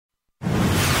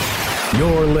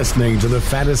You're listening to the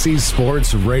Fantasy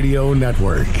Sports Radio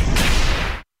Network.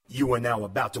 You are now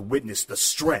about to witness the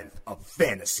strength of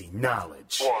fantasy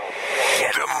knowledge.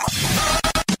 Hit 'em.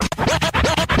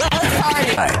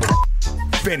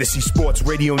 Fantasy Sports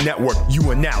Radio Network,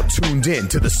 you are now tuned in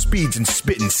to the Speeds and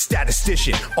Spittin'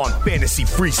 Statistician on Fantasy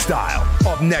Freestyle.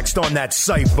 Up next on that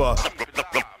cipher,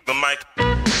 The mic.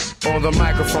 On the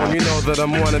microphone, you know that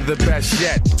I'm one of the best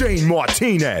yet. Dane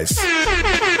Martinez.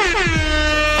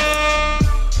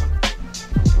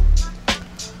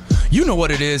 You know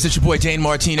what it is. It's your boy Dane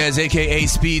Martinez, a.k.a.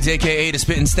 Speeds, a.k.a. the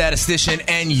Spittin' Statistician,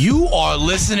 and you are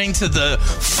listening to the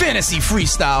Fantasy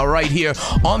Freestyle right here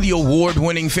on the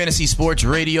award-winning Fantasy Sports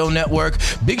Radio Network.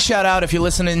 Big shout-out if you're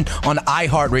listening on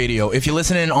iHeartRadio, if you're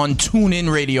listening on TuneIn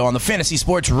Radio, on the Fantasy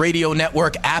Sports Radio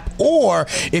Network app, or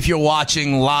if you're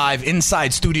watching live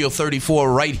inside Studio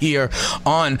 34 right here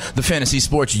on the Fantasy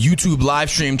Sports YouTube live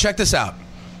stream. Check this out.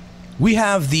 We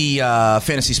have the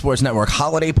Fantasy Sports Network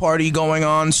holiday party going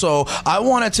on, so I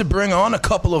wanted to bring on a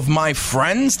couple of my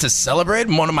friends to celebrate.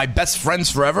 One of my best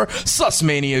friends forever,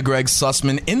 Sussmania Greg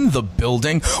Sussman, in the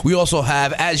building. We also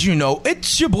have, as you know,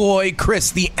 it's your boy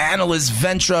Chris, the analyst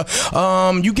Ventra.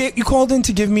 You called in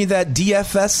to give me that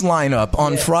DFS lineup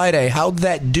on Friday. How'd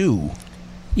that do?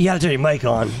 You got to turn your mic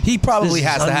on. He probably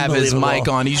has to have his mic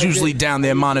on. He's usually down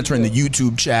there monitoring the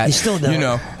YouTube chat. He's still down. You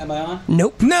know. Am I on?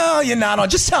 Nope. No, you're not on.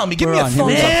 Just tell me. Give me a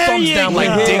thumbs up, thumbs down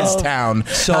like Digstown.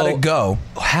 So, how'd it go?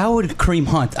 Howard Kareem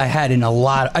Hunt, I had in a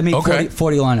lot. I made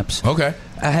 40 lineups. Okay.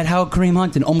 I had Howard Kareem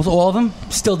Hunt in almost all of them.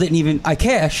 Still didn't even. I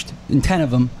cashed in 10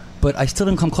 of them. But I still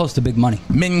didn't come close to big money.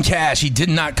 Min Cash, he did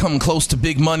not come close to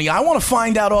big money. I want to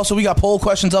find out also, we got poll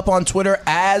questions up on Twitter.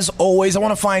 As always, I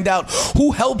want to find out who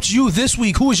helped you this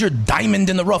week. Who was your diamond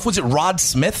in the rough? Was it Rod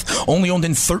Smith? Only owned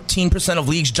in 13% of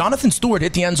leagues. Jonathan Stewart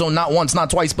hit the end zone not once,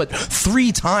 not twice, but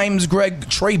 3 times. Greg,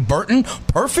 Trey Burton,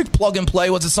 perfect plug and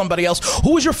play. Was it somebody else?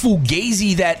 Who was your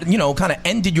Fugazi that, kind of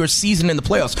ended your season in the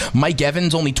playoffs? Mike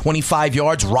Evans, only 25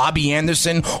 yards. Robbie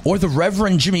Anderson, or the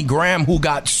Reverend Jimmy Graham, who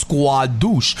got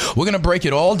squadouche? We're going to break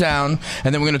it all down,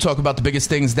 and then we're going to talk about the biggest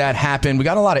things that happened. We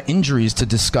got a lot of injuries to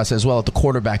discuss as well at the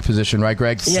quarterback position, right,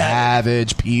 Greg? Yeah.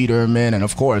 Savage, Peterman, and,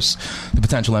 of course, the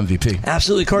potential MVP.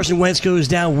 Absolutely. Carson Wentz goes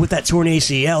down with that torn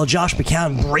ACL. Josh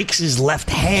McCown breaks his left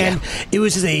hand. Yeah. It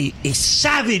was a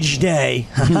savage day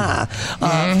for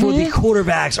the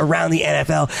quarterbacks around the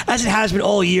NFL, as it has been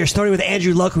all year, starting with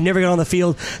Andrew Luck, who never got on the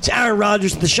field, to Aaron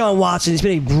Rodgers, to Deshaun Watson. It's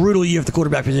been a brutal year for the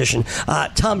quarterback position.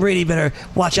 Tom Brady better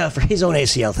watch out for his own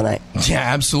ACL tonight. Yeah,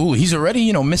 absolutely. He's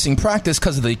already, missing practice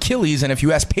because of the Achilles, and if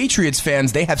you ask Patriots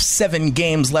fans, they have 7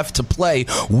 games left to play.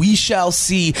 We shall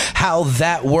see how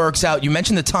that works out. You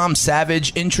mentioned the Tom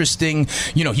Savage, interesting,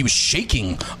 he was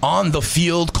shaking on the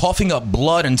field, coughing up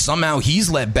blood, and somehow he's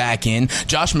let back in.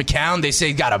 Josh McCown, they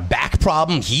say, got a back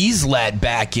problem. He's let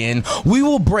back in. We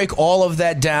will break all of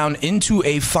that down into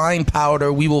a fine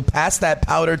powder. We will pass that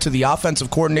powder to the offensive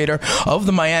coordinator of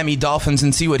the Miami Dolphins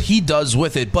and see what he does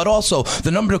with it. But also, the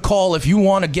number to call if you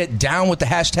want to get down with the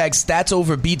hashtag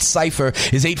StatsOverBeats Cypher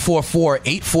is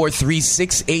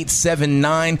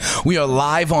 844-843-6879. We are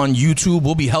live on YouTube.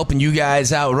 We'll be helping you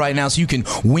guys out right now so you can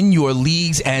win your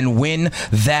leagues and win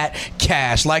that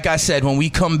cash. Like I said, when we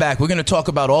come back, we're going to talk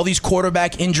about all these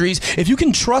quarterback injuries. If you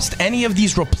can trust any of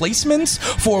these replacements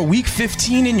for Week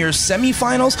 15 in your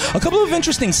semifinals, a couple of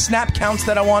interesting snap counts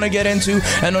that I want to get into,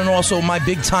 and then also my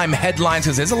big-time headlines,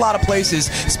 because there's a lot of places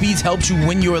Speeds helps you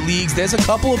win your leagues. There's a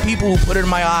couple of people who put it in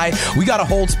my eye. We got to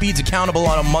hold Speeds accountable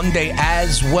on a Monday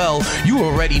as well. You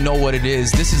already know what it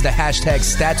is. This is the hashtag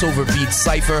StatsOverBeats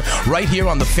Cypher right here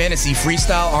on the Fantasy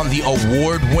Freestyle on the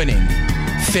award-winning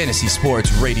Fantasy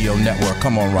Sports Radio Network.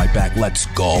 Come on right back. Let's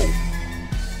go.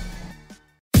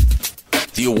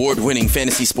 The award-winning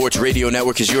Fantasy Sports Radio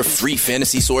Network is your free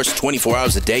fantasy source 24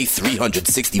 hours a day,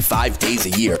 365 days a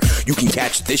year. You can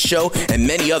catch this show and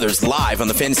many others live on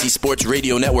the Fantasy Sports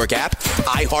Radio Network app,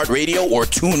 iHeartRadio, or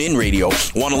TuneIn Radio.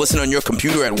 Want to listen on your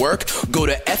computer at work? Go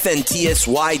to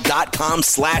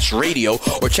fntsy.com/radio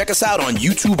or check us out on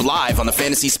YouTube Live on the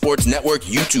Fantasy Sports Network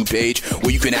YouTube page,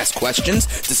 where you can ask questions,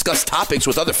 discuss topics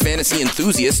with other fantasy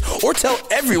enthusiasts, or tell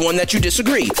everyone that you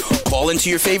disagree. Call into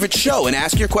your favorite show and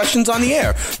ask your questions on the air.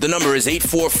 The number is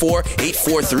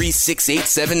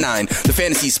 844-843-6879. The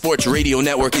Fantasy Sports Radio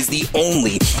Network is the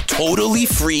only totally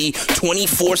free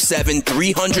 24/7,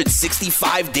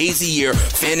 365 days a year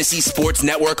fantasy sports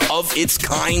network of its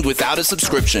kind without a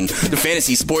subscription. The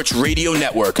Fantasy Sports Radio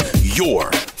Network, your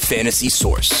fantasy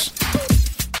source.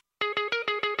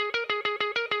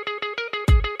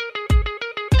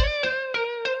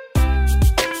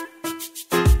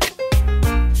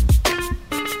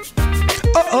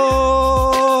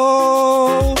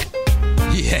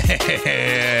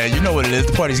 Yeah, you know what it is.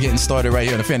 The party's getting started right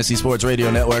here on the Fantasy Sports Radio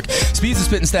Network. Speeds the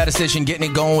Spitting Statistician getting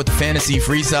it going with the Fantasy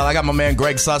Freestyle. I got my man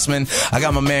Greg Sussman. I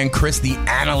got my man Chris, the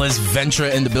Analyst Ventura,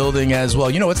 in the building as well.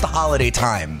 You know, it's the holiday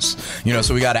times, you know,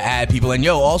 so we got to add people. And,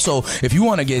 also, if you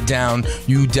want to get down,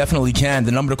 you definitely can.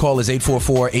 The number to call is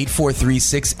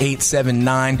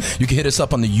 844-843-6879. You can hit us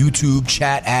up on the YouTube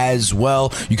chat as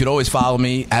well. You could always follow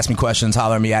me, ask me questions,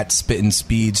 holler at me at Spittin'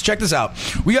 Speeds. Check this out.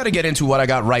 We got to get into what I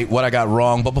got right, what I got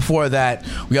wrong. But before that,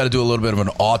 we got to do a little bit of an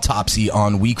autopsy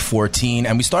on Week 14.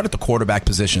 And we start at the quarterback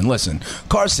position. Listen,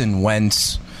 Carson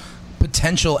Wentz,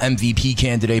 potential MVP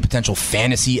candidate, potential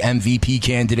fantasy MVP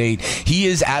candidate. He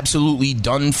is absolutely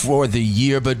done for the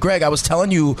year. But, Greg, I was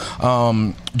telling you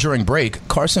during break,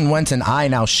 Carson Wentz and I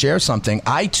now share something.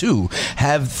 I, too,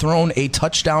 have thrown a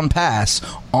touchdown pass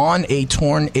on a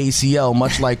torn ACL,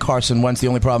 much like Carson Wentz. The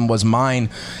only problem was mine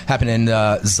happened in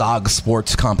Zog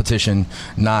Sports competition,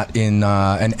 not in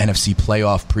an NFC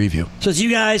playoff preview. So it's you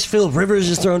guys, Phillip Rivers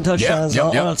has thrown touchdowns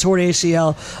on a torn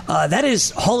ACL. That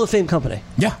is Hall of Fame company.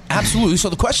 Yeah, absolutely. So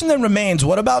the question then remains,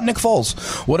 what about Nick Foles?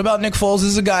 What about Nick Foles? This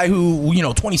is a guy who,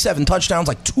 27 touchdowns,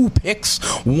 like 2 picks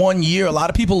 1 year. A lot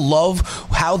of people love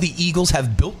how the Eagles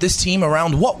have built this team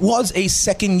around what was a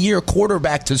second-year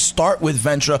quarterback to start with,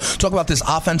 Ventura. Talk about this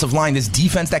offensive line, this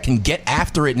defense that can get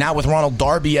after it now with Ronald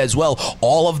Darby as well.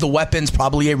 All of the weapons,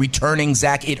 probably a returning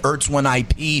Zach Ertz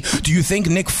IP. Do you think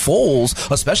Nick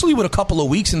Foles, especially with a couple of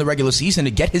weeks in the regular season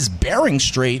to get his bearings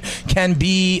straight, can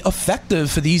be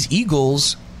effective for these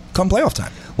Eagles come playoff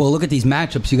time? Well, look at these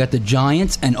matchups. You got the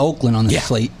Giants and Oakland on the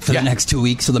slate for the next 2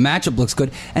 weeks, so the matchup looks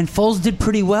good. And Foles did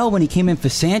pretty well when he came in for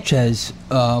Sanchez,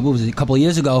 a couple of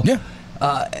years ago. Yeah.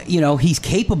 He's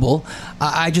capable.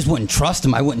 I just wouldn't trust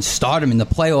him. I wouldn't start him in the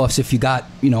playoffs if you got,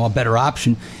 a better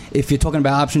option. If you're talking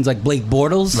about options like Blake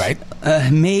Bortles, right?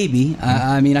 Maybe.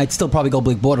 I'd still probably go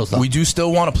Blake Bortles, though. We do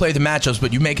still want to play the matchups,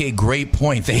 but you make a great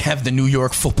point. They have the New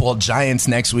York Football Giants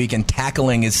next week, and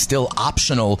tackling is still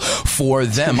optional for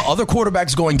them. Other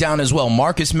quarterbacks going down as well.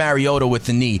 Marcus Mariota with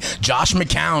the knee, Josh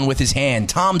McCown with his hand,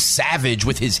 Tom Savage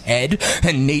with his head,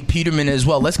 and Nate Peterman as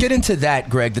well. Let's get into that,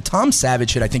 Greg. The Tom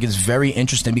Savage hit, I think, is very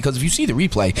interesting because if you see the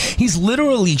replay, he's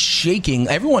literally shaking.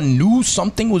 Everyone knew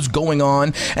something was going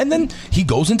on, and then he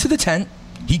goes into the tent.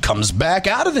 He comes back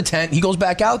out of the tent. He goes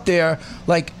back out there.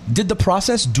 Like, did the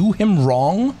process do him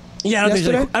wrong? Yeah, I don't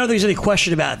think there's any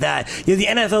question about that. The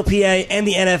NFLPA and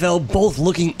the NFL both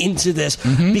looking into this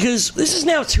because this is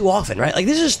now too often, right? Like,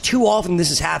 this is too often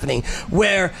this is happening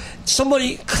where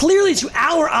somebody clearly to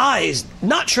our eyes,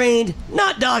 not trained,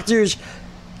 not doctors,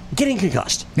 getting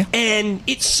concussed. Yeah. And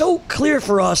it's so clear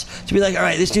for us to be like, all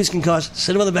right, this dude's concussed,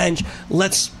 sit him on the bench,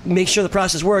 let's make sure the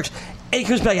process works. And he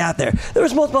comes back out there. There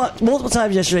was multiple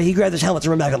times yesterday he grabbed his helmet to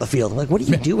run back on the field. I'm like, what are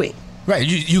you doing? Right,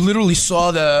 you literally saw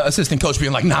the assistant coach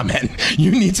being like, nah, man, you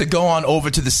need to go on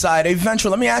over to the side. Hey, Ventura,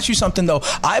 let me ask you something, though.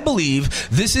 I believe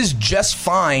this is just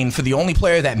fine for the only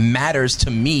player that matters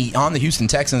to me on the Houston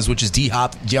Texans, which is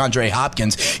DeAndre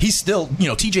Hopkins. He's still,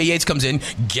 TJ Yates comes in,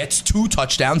 gets 2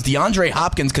 touchdowns. DeAndre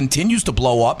Hopkins continues to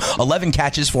blow up. 11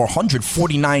 catches for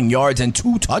 149 yards and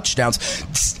 2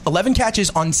 touchdowns. 11 catches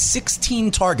on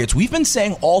 16 targets. We've been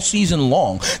saying all season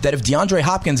long that if DeAndre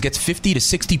Hopkins gets 50 to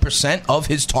 60% of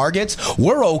his targets,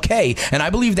 we're okay. And I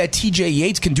believe that TJ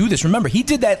Yates can do this. Remember, he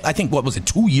did that, I think,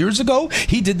 2 years ago?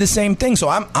 He did the same thing. So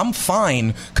I'm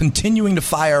fine continuing to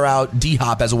fire out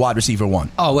D-Hop as a wide receiver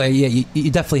 1. Oh, well, yeah, you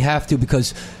definitely have to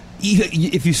because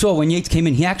if you saw when Yates came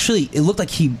in, it looked like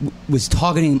he was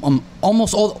targeting him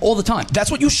almost all the time.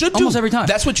 That's what you should do. Almost every time.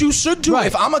 That's what you should do. Right.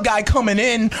 If I'm a guy coming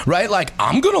in, right, like,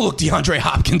 I'm going to look DeAndre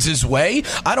Hopkins' way.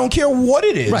 I don't care what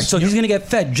it is. Right, so he's going to get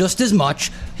fed just as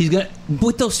much. He's going to,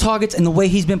 with those targets and the way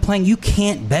he's been playing, you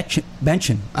can't bench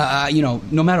him,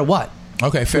 no matter what.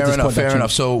 Okay, fair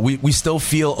enough. So we still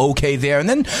feel okay there. And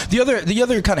then the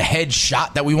other kind of head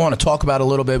shot that we want to talk about a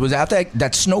little bit was after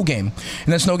that snow game.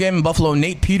 In that snow game in Buffalo,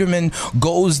 Nate Peterman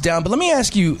goes down. But let me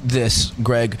ask you this,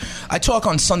 Greg. I talk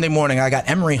on Sunday morning. I got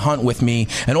Emery Hunt with me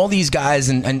and all these guys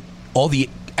and all the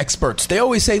experts. They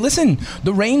always say, listen,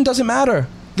 the rain doesn't matter.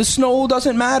 The snow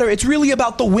doesn't matter. It's really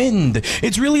about the wind.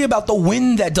 It's really about the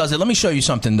wind that does it. Let me show you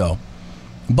something, though.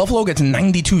 Buffalo gets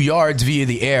 92 yards via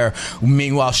the air.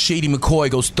 Meanwhile, Shady McCoy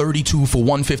goes 32 for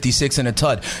 156 and a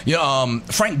tud.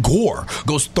 Frank Gore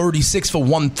goes 36 for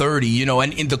 130.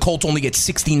 And the Colts only get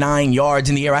 69 yards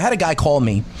in the air. I had a guy call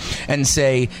me and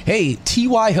say, "Hey,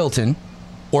 T.Y. Hilton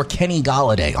or Kenny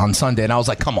Golladay on Sunday. And I was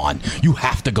like, come on, you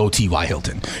have to go T.Y.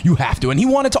 Hilton. You have to. And he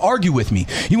wanted to argue with me.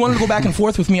 He wanted to go back and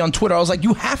forth with me on Twitter. I was like,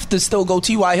 you have to still go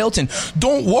T.Y. Hilton.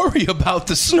 Don't worry about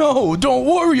the snow. Don't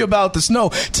worry about the snow.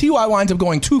 T.Y. winds up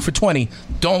going 2 for 20.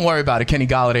 Don't worry about it. Kenny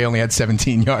Golladay only had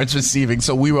 17 yards receiving,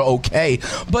 so we were okay.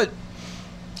 But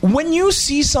when you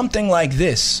see something like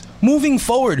this, moving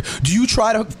forward, do you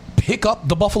try to pick up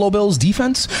the Buffalo Bills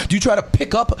defense? Do you try to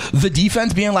pick up the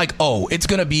defense being like, oh, it's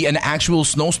going to be an actual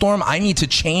snowstorm? I need to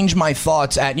change my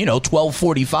thoughts at,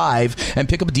 12:45 and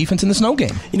pick up a defense in the snow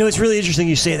game. It's really interesting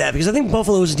you say that because I think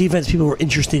Buffalo's defense people were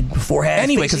interested beforehand.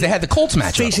 Anyway, because they had the Colts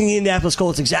matchup. Facing the Indianapolis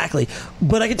Colts, exactly.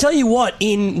 But I can tell you what,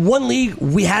 in one league,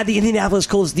 we had the Indianapolis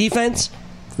Colts defense.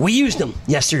 We used them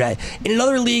yesterday. In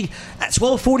another league, at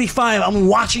 12:45, I'm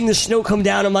watching the snow come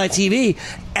down on my TV,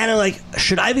 and I'm like,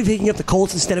 should I be picking up the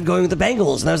Colts instead of going with the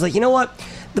Bengals? And I was like, you know what?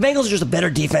 The Bengals are just a better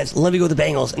defense. Let me go with the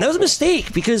Bengals. And that was a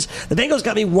mistake because the Bengals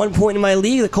got me 1 point in my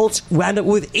league. The Colts wound up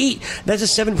with 8. That's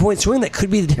a 7-point swing. That could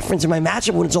be the difference in my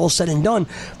matchup when it's all said and done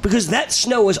because that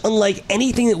snow is unlike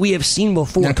anything that we have seen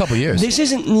before. In a couple of years. This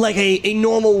isn't like a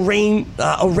normal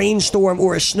rainstorm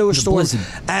or a snowstorm.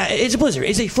 It's a blizzard.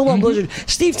 It's a full-on blizzard.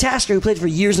 Steve Tasker, who played for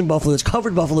years in Buffalo, has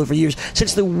covered Buffalo for years, said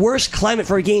it's the worst climate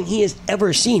for a game he has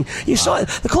ever seen. You saw it.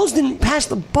 The Colts didn't pass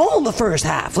the ball in the first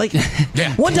half.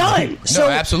 One time. No,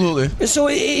 absolutely. So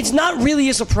it's not really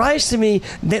a surprise to me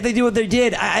that they did what they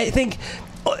did. I think,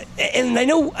 and I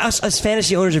know us as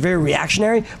fantasy owners are very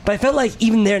reactionary, but I felt like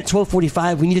even there at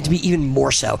 12:45, we needed to be even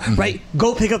more so, right?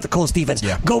 Go pick up the Colts defense.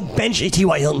 Yeah. Go bench a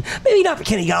T.Y. Hilton. Maybe not for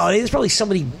Kenny Golladay. There's probably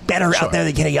somebody better out there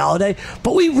than Kenny Golladay,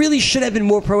 but we really should have been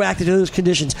more proactive in those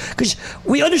conditions because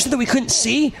we understood that we couldn't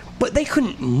see, but they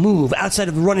couldn't move outside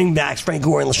of the running backs, Frank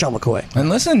Gore and LaShawn McCoy. And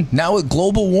listen, now with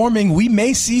global warming, we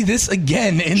may see this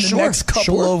again in the next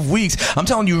couple of weeks. I'm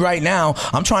telling you right now,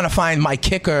 I'm trying to find my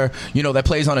kicker, that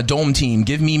plays on a dome team.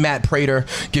 Give me Matt Prater.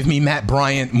 Give me Matt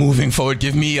Bryant moving forward.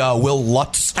 Give me Will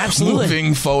Lutz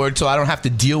moving forward so I don't have to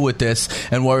deal with this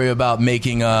and worry about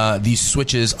making these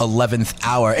switches 11th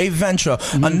hour. Hey, Ventra,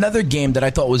 another game that I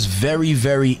thought was very,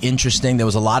 very interesting. There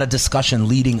was a lot of discussion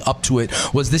leading up to it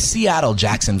was the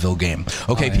Seattle-Jacksonville game.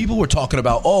 Okay, people were talking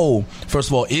about, first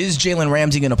of all, is Jalen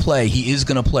Ramsey going to play? He is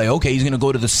going to play. Okay, he's going to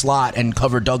go to the slot and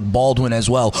cover Doug Baldwin as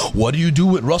well. What do you do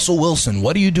with Russell Wilson?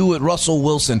 What do you do with Russell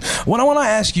Wilson? What I want to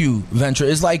ask you, Ventra,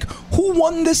 is who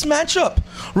won this matchup?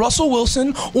 Russell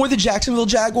Wilson or the Jacksonville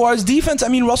Jaguars defense? I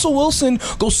mean, Russell Wilson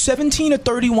goes 17 of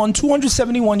 31,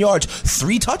 271 yards,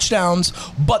 3 touchdowns,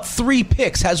 but 3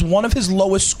 picks, has one of his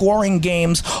lowest scoring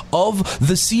games of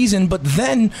the season. But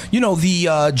then,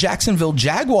 the Jacksonville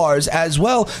Jaguars as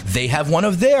well, they have one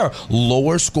of their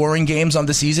lower scoring games on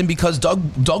the season because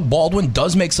Doug Baldwin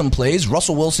does make some plays.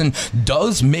 Russell Wilson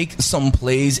does make some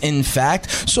plays, in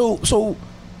fact. So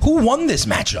who won this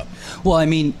matchup? Well, I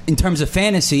mean, in terms of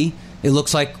fantasy, it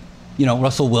looks like,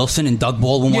 Russell Wilson and Doug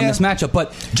Baldwin won this matchup.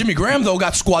 But Jimmy Graham, though,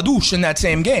 got squadoosh in that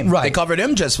same game. Right. They covered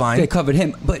him just fine. They covered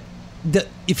him. But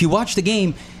if you watch the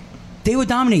game, they were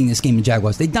dominating this game, the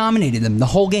Jaguars. They dominated them the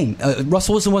whole game.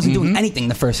 Russell Wilson wasn't doing anything in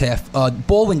the first half.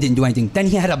 Baldwin didn't do anything. Then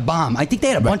he had a bomb. I think they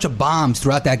had a bunch of bombs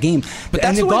throughout that game. But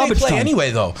that's the way they play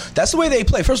anyway, though. That's the way they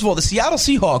play. First of all, the Seattle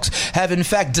Seahawks have, in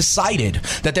fact, decided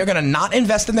that they're going to not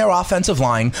invest in their offensive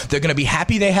line. They're going to be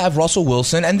happy they have Russell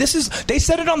Wilson. And they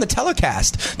said it on the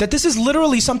telecast, that this is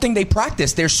literally something they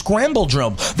practice, their scramble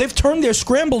drill. They've turned their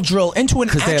scramble drill into an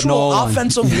actual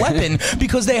offensive weapon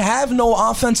because they have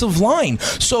no offensive line.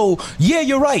 So, yeah,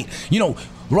 you're right.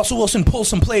 Russell Wilson pulls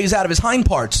some plays out of his hind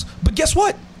parts, but guess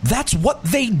what? That's what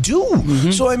they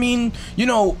do. So, I mean,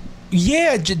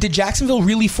 did Jacksonville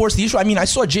really force the issue? I mean, I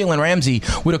saw Jalen Ramsey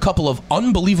with a couple of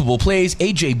unbelievable plays,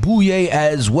 A.J. Bouye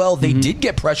as well. They did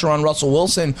get pressure on Russell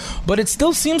Wilson, but it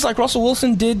still seems like Russell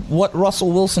Wilson did what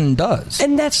Russell Wilson does.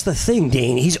 And that's the thing,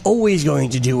 Dane. He's always going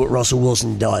to do what Russell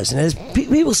Wilson does. And as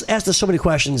people asked us so many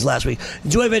questions last week,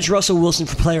 do I bench Russell Wilson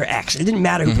for player X? It didn't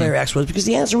matter who player X was because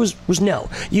the answer was no.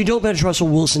 You don't bench Russell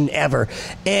Wilson ever.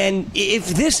 And if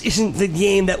this isn't the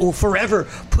game that will forever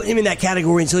put him in that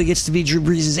category until he gets to be Drew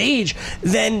Brees' age,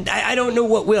 then I don't know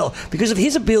what will. Because of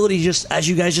his ability, just as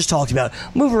you guys just talked about,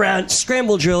 move around,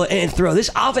 scramble drill, and throw. This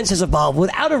offense has evolved.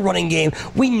 Without a running game,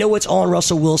 we know it's on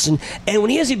Russell Wilson. And when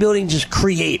he has the ability to just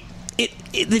create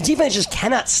the defense just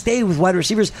cannot stay with wide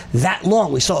receivers that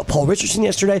long. We saw it with Paul Richardson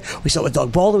yesterday. We saw it with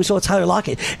Doug Baldwin. We saw it with Tyler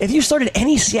Lockett. If you started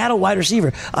any Seattle wide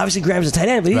receiver, obviously Graham's a tight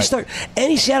end, but if you start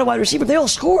any Seattle wide receiver, they all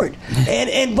scored.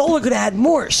 And Baldwin could have had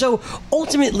more. So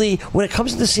ultimately, when it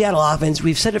comes to the Seattle offense,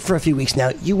 we've said it for a few weeks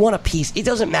now, you want a piece. It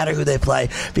doesn't matter who they play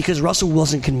because Russell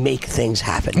Wilson can make things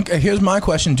happen. Okay, here's my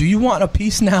question. Do you want a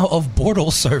piece now of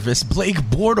Bortles service? Blake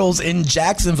Bortles in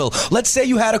Jacksonville. Let's say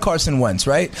you had a Carson Wentz,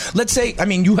 right? Let's say,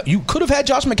 you could have had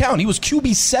Josh McCown. He was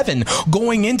QB7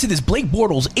 going into this. Blake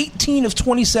Bortles, 18 of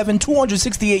 27,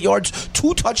 268 yards,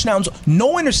 2 touchdowns,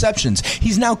 no interceptions.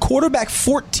 He's now quarterback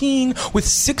 14 with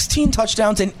 16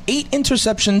 touchdowns and 8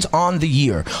 interceptions on the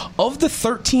year. Of the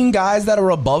 13 guys that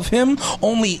are above him,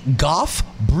 only Goff,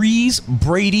 Breeze,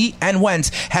 Brady, and Wentz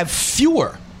have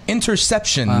fewer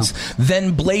interceptions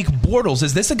than Blake Bortles.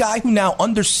 Is this a guy who now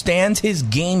understands his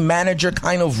game manager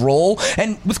kind of role?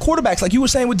 And with quarterbacks, like you were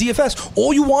saying with DFS,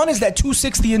 all you want is that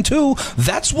 260 and 2.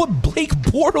 That's what Blake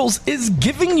Bortles is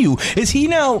giving you. Is he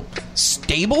now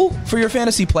stable for your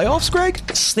fantasy playoffs, Greg?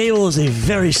 Stable is a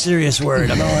very serious word.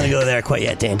 I'm not going to go there quite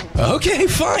yet, Dan. Okay,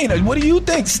 fine. What do you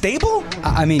think? Stable?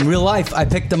 Real life, I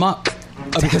picked him up.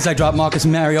 Because I dropped Marcus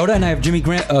Mariota and I have Jimmy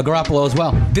Garoppolo as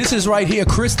well. This is right here.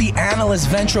 Chris, the analyst,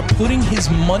 Ventura, putting his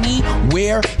money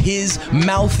where his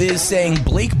mouth is, saying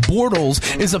Blake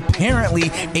Bortles is apparently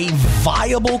a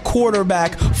viable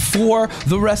quarterback for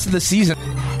the rest of the season.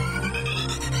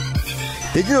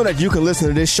 Did you know that you can listen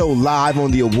to this show live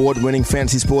on the award-winning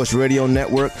Fantasy Sports Radio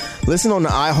Network? Listen on the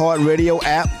iHeartRadio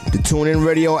app, the TuneIn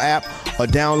Radio app, or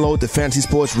download the Fantasy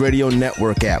Sports Radio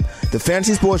Network app. The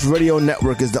Fantasy Sports Radio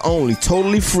Network is the only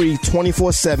totally free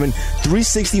 24/7,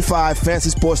 365 Fantasy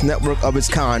Sports Network of its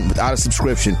kind without a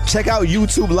subscription. Check out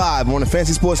YouTube Live on the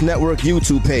Fantasy Sports Network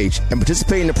YouTube page and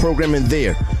participate in the programming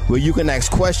there, where you can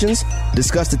ask questions,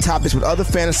 discuss the topics with other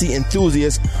fantasy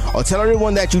enthusiasts, or tell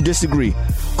everyone that you disagree.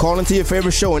 Call into your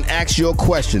favorite show and ask your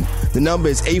question. The number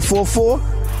is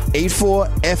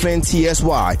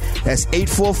 844-84-FNTSY. That's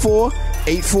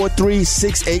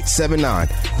 844-843-6879.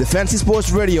 The Fantasy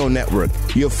Sports Radio Network,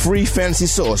 your free fantasy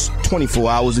source 24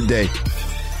 hours a day.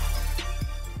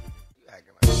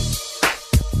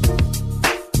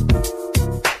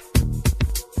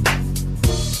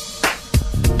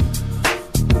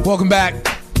 Welcome back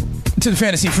to the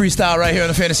Fantasy Freestyle right here on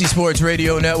the Fantasy Sports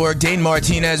Radio Network. Dane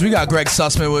Martinez. We got Greg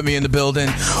Sussman with me in the building.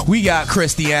 We got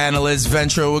Chris, the analyst,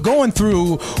 Ventura. We're going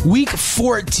through Week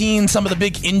 14, some of the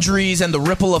big injuries and the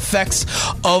ripple effects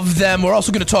of them. We're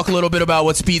also going to talk a little bit about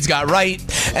what Speeds got right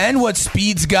and what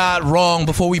Speeds got wrong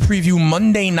before we preview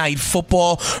Monday Night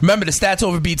Football. Remember, the Stats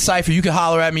Overbeat Cypher. You can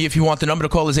holler at me if you want. The number to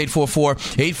call is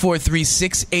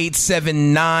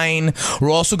 844-843-6879.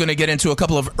 We're also going to get into a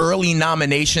couple of early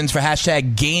nominations for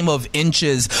hashtag Game of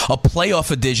Inches, a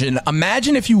playoff edition.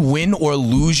 Imagine if you win or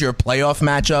lose your playoff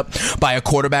matchup by a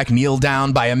quarterback kneel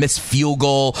down, by a missed field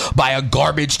goal, by a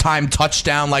garbage time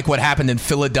touchdown like what happened in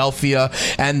Philadelphia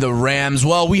and the Rams.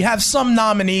 Well, we have some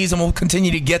nominees and we'll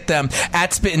continue to get them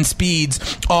at Spittin'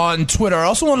 Speeds on Twitter. I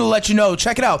also want to let you know,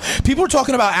 check it out. People are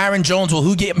talking about Aaron Jones. Will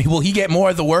he get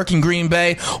more of the work in Green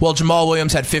Bay? Well, Jamal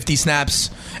Williams had 50 snaps.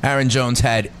 Aaron Jones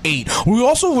had 8. We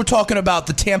also were talking about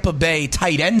the Tampa Bay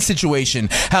tight end situation.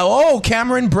 How,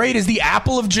 Cameron Brate is the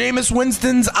apple of Jameis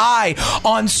Winston's eye.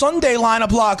 On Sunday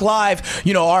Lineup Lock Live,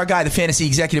 our guy, the fantasy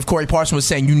executive, Corey Parson, was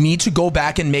saying, you need to go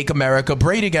back and make America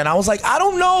great again. I was like, I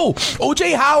don't know.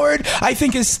 O.J. Howard, I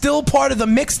think, is still part of the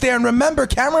mix there. And remember,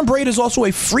 Cameron Brate is also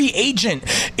a free agent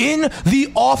in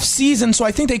the offseason, so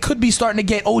I think they could be starting to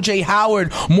get O.J.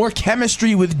 Howard more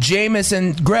chemistry with Jameis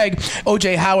and Greg.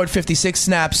 O.J. Howard, 56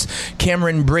 snaps.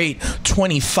 Cameron Brate,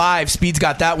 25. Speed's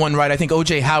got that one right. I think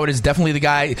O.J. Howard is definitely the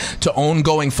guy to own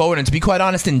going forward. And to be quite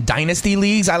honest, in dynasty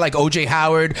leagues, I like O.J.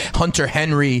 Howard, Hunter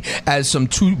Henry as some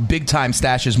 2 big-time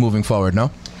stashes moving forward,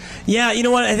 no? Yeah, you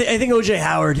know what? I think O.J.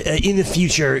 Howard, in the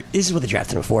future, this is what they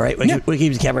drafted him for, right? When he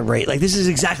keeps Cameron Brate. Like, this is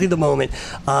exactly the moment.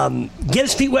 Get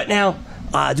his feet wet now,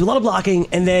 do a lot of blocking,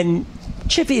 and then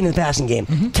chip in the passing game.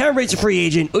 Cameron Brate's a free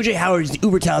agent. O.J. Howard is the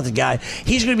uber-talented guy.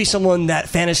 He's going to be someone that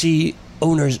fantasy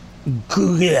owners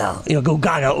go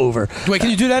gaga over. Wait, can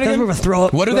you do that again?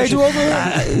 What do they do over?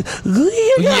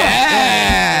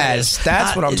 Yes,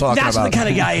 that's what I'm talking about. That's what the kind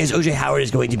of guy is O.J. Howard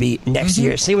is going to be next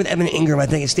year. Same with Evan Ingram, I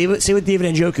think. Same with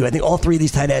David Njoku. I think all 3 of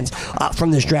these tight ends from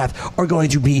this draft are going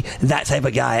to be that type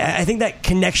of guy. I think that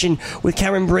connection with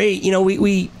Cameron Brate,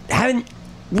 we haven't.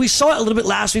 We saw it a little bit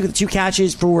last week with 2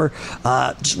 catches for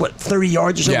 30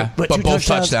 yards or so, but both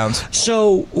touchdowns.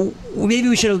 So maybe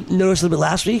we should have noticed a little bit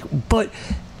last week, but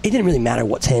it didn't really matter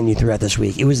what 10 you threw out this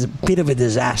week. It was a bit of a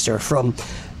disaster from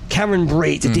Cameron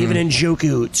Brate to David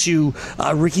Njoku to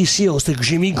Ricky Seals to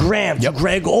Jimmy Graham to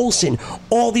Greg Olson.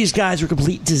 All these guys were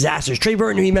complete disasters. Trey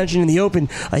Burton, who he mentioned in the Open,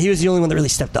 he was the only one that really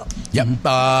stepped up. Yep.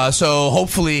 So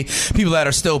hopefully people that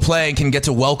are still playing can get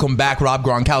to welcome back Rob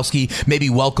Gronkowski, maybe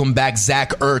welcome back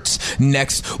Zach Ertz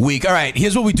next week. All right,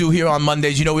 here's what we do here on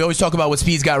Mondays. You know, we always talk about what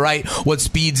Speeds got right, what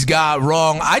Speeds got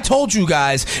wrong. I told you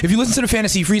guys, if you listen to the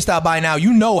Fantasy Freestyle by now,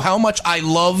 you know how much I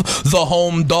love the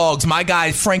home dogs. My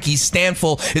guy, Frankie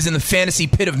Stanfill, is in the fantasy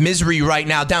pit of misery right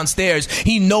now downstairs.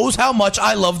 He knows how much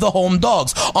I love the home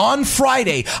dogs. On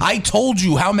Friday, I told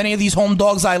you how many of these home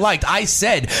dogs I liked. I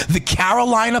said the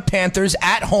Carolina Panthers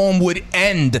at home would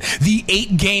end the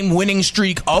 8-game winning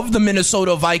streak of the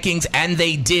Minnesota Vikings, and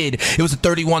they did. It was a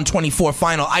 31-24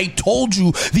 final. I told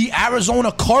you the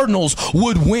Arizona Cardinals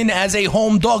would win as a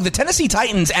home dog. The Tennessee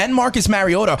Titans and Marcus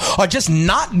Mariota are just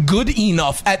not good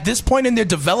enough at this point in their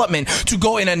development to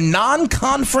go in a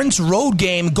non-conference road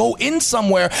game, go in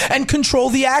somewhere and control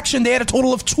the action. They had a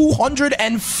total of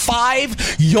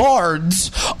 205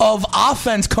 yards of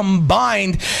offense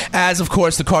combined as, of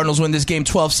course, the Cardinals win this game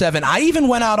 12-7. I even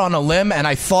went out on a limb and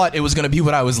I thought it was going to be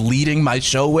what I was leading my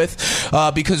show with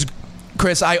because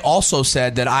Chris, I also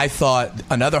said that I thought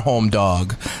another home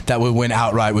dog that would win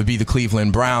outright would be the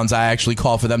Cleveland Browns. I actually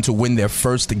called for them to win their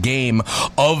first game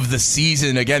of the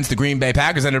season against the Green Bay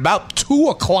Packers. And at about 2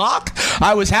 o'clock,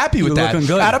 I was happy with that.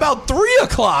 At about 3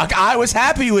 o'clock, I was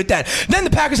happy with that. Then the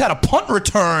Packers had a punt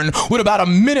return with about a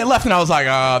minute left, and I was like,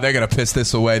 oh, they're going to piss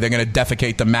this away. They're going to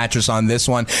defecate the mattress on this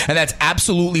one. And that's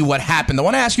absolutely what happened. I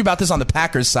want to ask you about this on the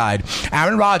Packers side.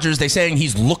 Aaron Rodgers, they're saying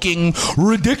he's looking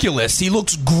ridiculous. He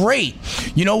looks great.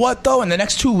 You know what, though? In the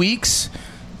next 2 weeks,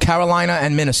 Carolina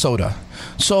and Minnesota.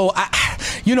 So,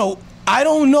 I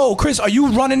don't know. Chris, are you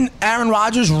running Aaron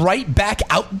Rodgers right back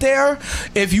out there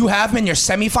if you have him in your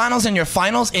semifinals and your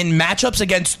finals in matchups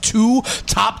against 2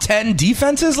 top 10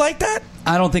 defenses like that?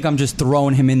 I don't think I'm just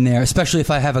throwing him in there, especially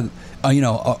if I have a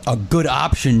good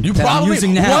option I'm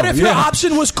using now. What if your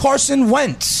option was Carson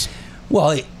Wentz?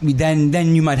 Well,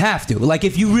 then you might have to. Like,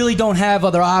 if you really don't have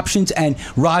other options and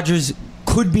Rodgers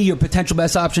could be your potential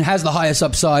best option, has the highest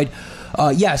upside,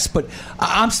 yes, but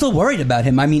I'm still worried about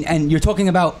him. I mean, and you're talking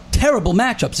about terrible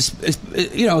matchups,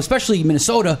 especially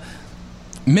Minnesota.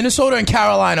 Minnesota and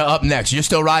Carolina up next. You're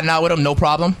still riding out with them, no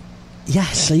problem?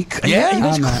 Yes. Are you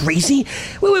guys crazy?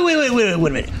 Wait a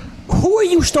minute. Who are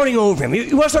you starting over him?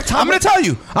 You want to start Tom? I'm going to tell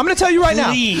you. Right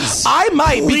now. I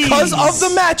might, because of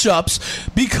the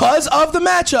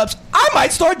matchups, I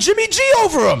might start Jimmy G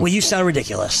over him. Well, you sound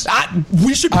ridiculous.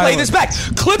 We should play this back.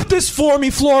 Clip this for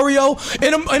me, Florio.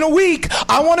 In a week,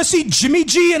 I want to see Jimmy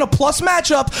G in a plus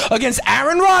matchup against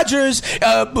Aaron Rodgers,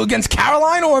 against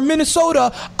Carolina or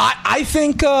Minnesota. I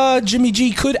think Jimmy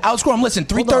G could outscore him. Listen,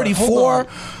 334.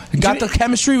 Got the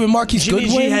chemistry with Marquise Goodwin.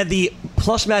 Jimmy G had the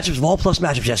plus matchups of all plus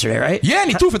matchups yesterday, right? Yeah, and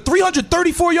he threw for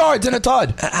 334 yards and a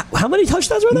tud. How many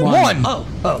touchdowns were there? One. Oh,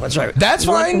 that's right. That's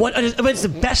fine. But it's the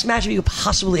best matchup you could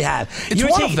possibly have. It's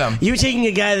one of them. You're taking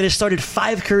a guy that has started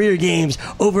 5 career games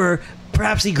over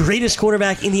perhaps the greatest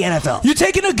quarterback in the NFL. You're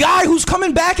taking a guy who's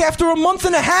coming back after a month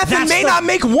and a half and may not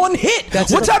make one hit.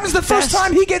 What happens the first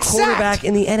time he gets sacked? Quarterback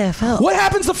in the NFL. What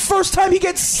happens the first time he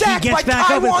gets sacked? He gets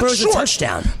back up and throws a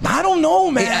touchdown. I don't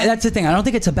know, man. That's the thing. I don't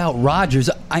think it's about Rodgers.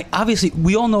 Obviously,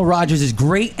 we all know Rodgers is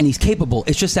great and he's capable.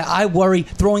 It's just that I worry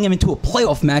throwing him into a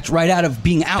playoff match right out of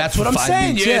being out. That's what I'm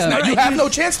saying. Yeah. Now, you have no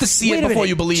chance to see it before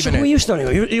you believe in it. Who are you starting?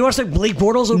 You want to start Blake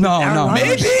Bortles over Aaron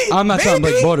Rodgers? Maybe. I'm not starting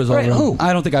Blake Bortles over him.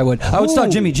 I don't think I would. I would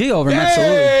start Jimmy G over him.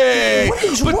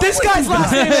 Absolutely. But this guy's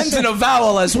last name ends in a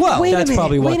vowel as well. Wait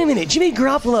a minute. Jimmy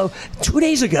Garoppolo 2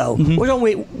 days ago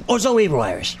was on waiver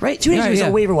wires, right? 2 days ago he was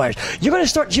on waiver wires. You're going to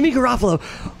start Jimmy Garoppolo,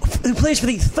 who plays for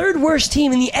the 3rd worst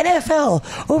team in the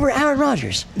NFL, over Aaron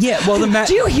Rodgers. Yeah, well,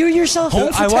 do you hear yourself?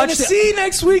 Home for Tennessee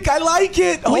next week. I like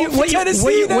it. Home for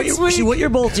Tennessee next week. See, what you're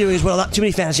both doing is what not too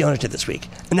many fantasy owners did this week,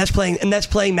 and that's playing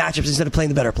matchups instead of playing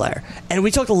the better player. And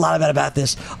we talked a lot about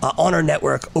this on our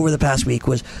network over the past week,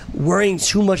 was worrying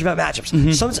too much about matchups.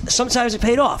 Mm-hmm. Sometimes it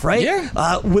paid off, right?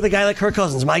 Yeah. With a guy like Kirk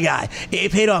Cousins, my guy,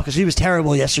 it paid off because he was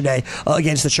terrible yesterday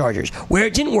against the Chargers. Where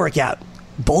it didn't work out,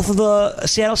 both of the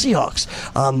Seattle Seahawks,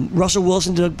 Russell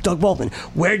Wilson to Doug Baldwin.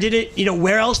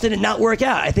 Where else did it not work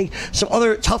out? I think some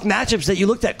other tough matchups that you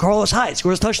looked at. Carlos Hyde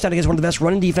scores a touchdown against one of the best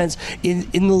running defense in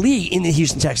the league in the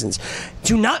Houston Texans.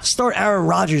 Do not start Aaron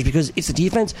Rodgers because it's the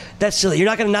defense. That's silly. You're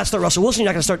not going to not start Russell Wilson.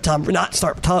 You're not going to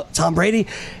start Tom Brady.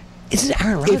 This is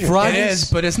Aaron Rodgers. It is,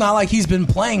 but it's not like he's been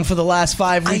playing for the last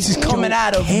 5 weeks. He's coming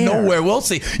out of nowhere. We'll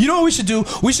see. You know what we should do?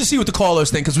 We should see what the callers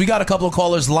think, because we got a couple of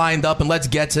callers lined up, and let's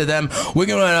get to them. We're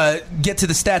going to get to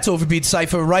the Stats Overbeat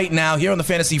Cypher right now here on the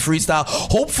Fantasy Freestyle.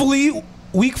 Hopefully,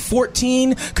 Week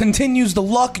 14 continues the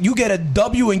luck. You get a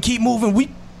W and keep moving.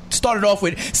 We started off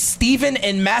with Steven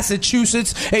in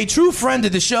Massachusetts, a true friend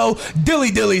of the show.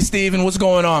 Dilly, Steven, what's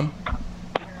going on?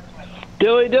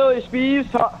 Dilly, Speeds.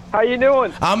 How you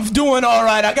doing? I'm doing all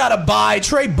right. I got a bye.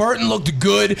 Trey Burton looked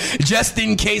good. Just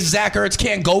in case Zach Ertz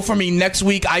can't go for me next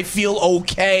week, I feel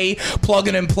okay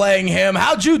plugging and playing him.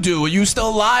 How'd you do? Are you still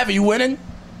alive? Are you winning?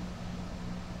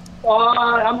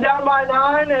 I'm down by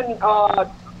 9, and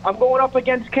I'm going up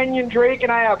against Kenyon Drake,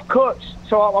 and I have Cooks.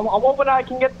 So I'm hoping I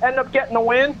can end up getting a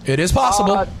win. It is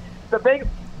possible.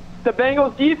 The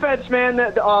Bengals defense, man,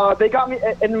 they got me.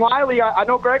 And Wiley, I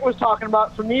know Greg was talking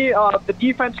about. For me, the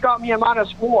defense got me a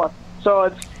 -4, so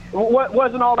it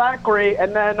wasn't all that great.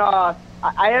 And then I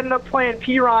ended up playing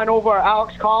Piron over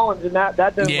Alex Collins, and that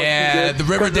didn't look too good. The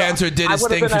River Dancer did his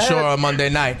thing for sure on Monday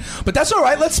night. But that's all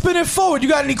right. Let's spin it forward. You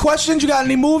got any questions? You got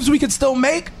any moves we could still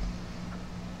make?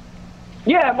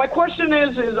 Yeah, my question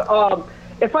is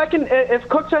if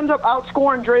Cooks ends up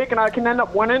outscoring Drake and I can end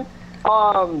up winning.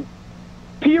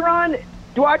 Piron,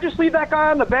 do I just leave that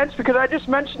guy on the bench? Because I just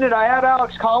mentioned it. I had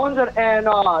Alex Collins, and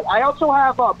I also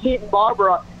have Peyton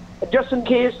Barber, just in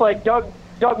case like Doug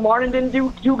Martin didn't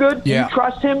do good. Yeah. Do you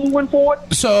trust him moving forward?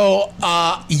 So,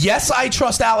 yes, I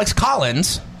trust Alex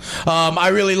Collins. I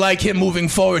really like him moving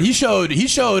forward. He showed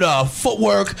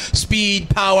footwork, speed,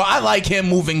 power. I like him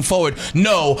moving forward.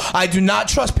 No, I do not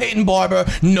trust Peyton Barber.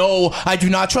 No, I do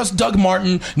not trust Doug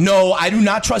Martin. No, I do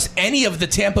not trust any of the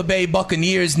Tampa Bay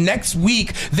Buccaneers. Next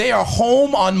week, they are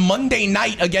home on Monday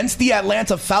night against the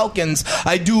Atlanta Falcons,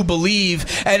 I do believe.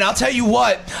 And I'll tell you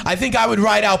what, I think I would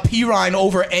ride out Pirine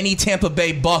over any Tampa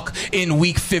Bay Buck in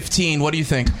Week 15. What do you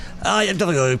think? I'm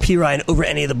definitely going to Pirine over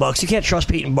any of the Bucks. You can't trust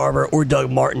Peyton Barber or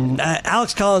Doug Martin.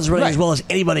 Alex Collins is running as well as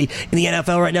anybody in the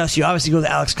NFL right now, so you obviously go with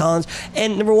Alex Collins.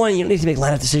 And number one, you don't need to make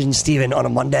lineup decisions, Steven, on a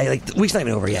Monday. Like, the week's not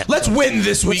even over yet. Let's win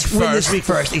this week first. Win this week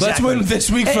first, exactly. Let's win this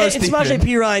week first. And Samaje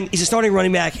Pirine, he's a starting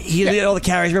running back. He did all the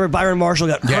carries. Remember, Byron Marshall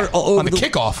got hurt on the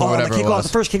kickoff or whatever it was. The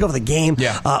first kickoff of the game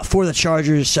for the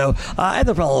Chargers. So I have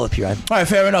no problem with Pirine. All right,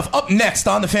 fair enough. Up next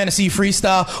on the Fantasy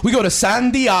Freestyle, we go to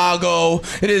San Diego.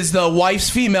 It is the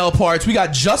wife's female parts. We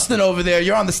got Justin over there.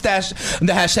 You're on the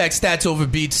hashtag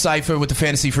StatsOverBeats cipher with the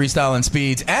Fantasy Freestyle and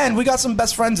Speeds. And we got some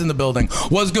best friends in the building.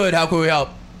 What's good? How can we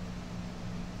help?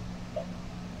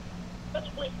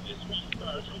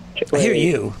 I hear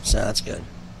you, so that's good.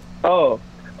 Oh,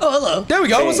 hello. There we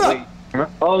go. What's up?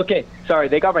 Oh, okay. Sorry,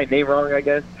 they got my name wrong, I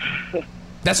guess.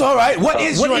 That's all right. What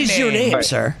is your name? Right.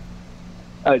 Sir?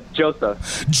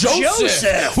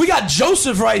 Joseph. We got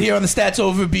Joseph right here on the Stats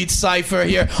Overbeat cipher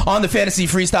here on the Fantasy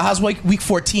Freestyle. How's week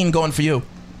 14 going for you?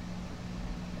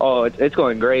 Oh, it's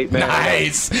going great, man.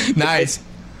 Nice.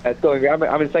 It's going great.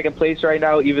 I'm in second place right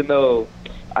now, even though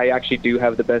I actually do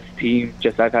have the best team.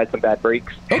 Just I've had some bad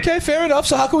breaks. Okay, fair enough.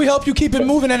 So how can we help you keep it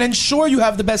moving and ensure you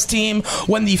have the best team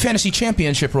when the Fantasy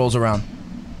Championship rolls around?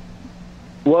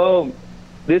 Well,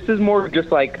 this is more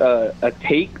just like a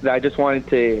take that I just wanted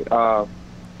to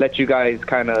let you guys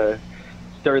kind of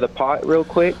stir the pot real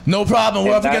quick. No problem.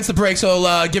 We're up against the break,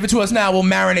 so give it to us now. We'll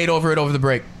marinate over it over the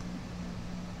break.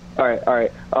 All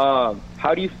right.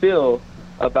 How do you feel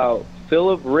about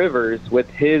Phillip Rivers with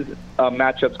his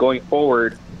matchups going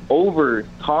forward over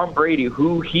Tom Brady,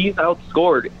 who he's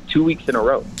outscored 2 weeks in a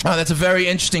row? Oh, that's a very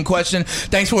interesting question.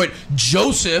 Thanks for it,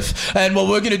 Joseph. And what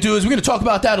we're going to do is we're going to talk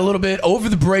about that a little bit over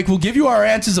the break. We'll give you our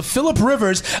answers of Phillip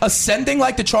Rivers ascending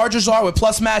like the Chargers are with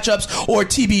plus matchups or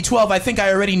TB12. I think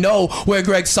I already know where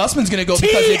Greg Sussman's going to go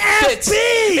because it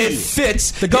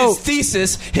fits the GOAT. His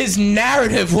thesis, his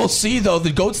narrative. We'll see, though.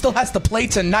 The GOAT still has to play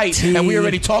tonight, and we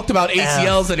already talked about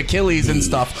ACLs and Achilles and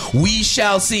stuff. We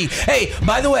shall see. Hey,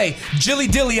 by the way, Jilly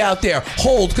Dilly out there,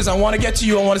 hold, because I want to get to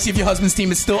you. I want to see if your husband's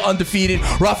team is still undefeated.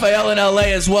 Raphael in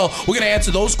LA as well. We're going to answer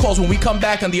those calls when we come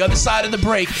back on the other side of the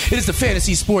break. It is the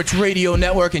Fantasy Sports Radio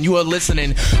Network, and you are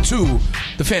listening to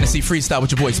the Fantasy Freestyle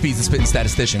with your boy Speeds, the Spitting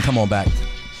Statistician. Come on back.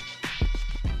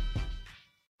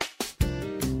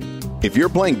 If you're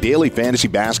playing daily fantasy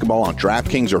basketball on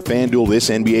DraftKings or FanDuel this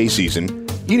NBA season,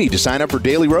 you need to sign up for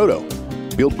Daily Roto.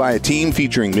 Built by a team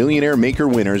featuring millionaire maker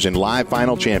winners and live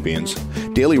final champions,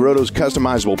 Daily Roto's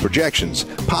customizable projections,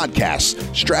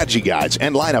 podcasts, strategy guides,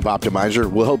 and lineup optimizer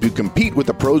will help you compete with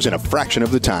the pros in a fraction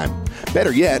of the time.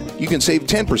 Better yet, you can save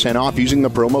 10% off using the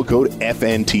promo code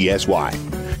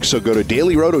FNTSY. So go to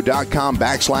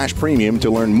dailyroto.com/premium to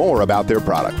learn more about their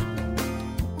product.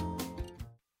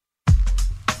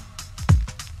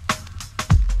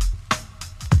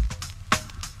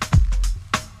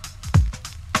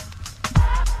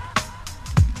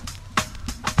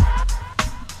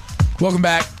 Welcome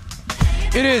back.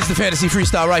 It is the Fantasy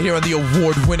Freestyle right here on the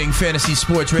award-winning Fantasy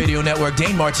Sports Radio Network.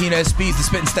 Dane Martinez, Speeds, the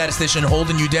spitting statistician,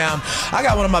 holding you down. I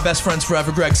got one of my best friends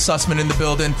forever, Greg Sussman, in the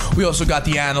building. We also got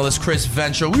the analyst, Chris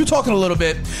Venture. We were talking a little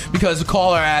bit because the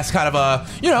caller asked kind of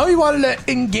he wanted to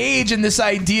engage in this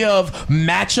idea of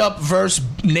matchup versus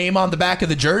name on the back of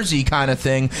the jersey kind of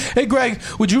thing. Hey, Greg,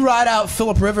 would you ride out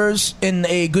Phillip Rivers in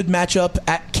a good matchup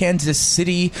at Kansas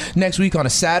City next week on a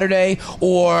Saturday,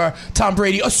 or Tom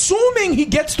Brady, assuming he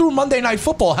gets through Monday Night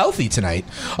Football healthy tonight,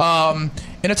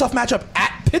 in a tough matchup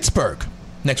at Pittsburgh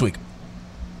next week?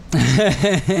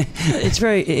 It's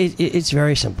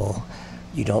very simple.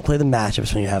 You don't play the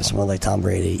matchups when you have someone like Tom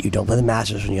Brady. You don't play the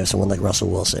matchups when you have someone like Russell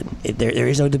Wilson. There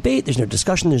is no debate. There's no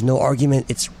discussion. There's no argument.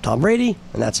 It's Tom Brady,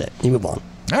 and that's it. You move on.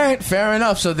 All right, fair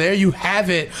enough. So there you have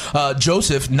it,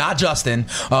 Joseph, not Justin.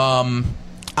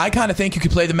 I kind of think you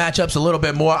could play the matchups a little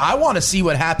bit more. I want to see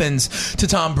what happens to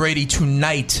Tom Brady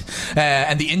tonight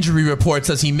and the injury reports.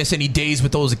 Does he miss any days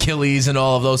with those Achilles and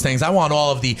all of those things? I want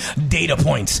all of the data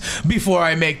points before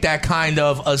I make that kind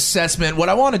of assessment. What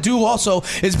I want to do also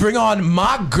is bring on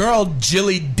my girl,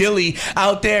 Jilly Dilly,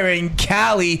 out there in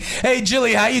Cali. Hey,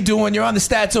 Jilly, how you doing? You're on the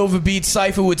Stats Over Beats,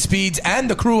 Cypher with Speeds, and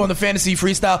the crew on the Fantasy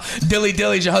Freestyle. Dilly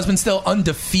Dilly, is your husband still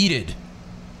undefeated?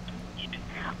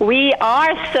 We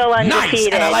are still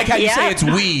undefeated. Nice, and I like how you say it's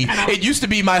we. It used to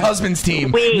be my husband's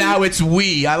team. Now it's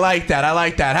we. I like that.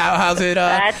 How's it?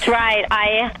 That's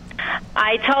right.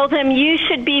 I told him you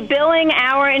should be billing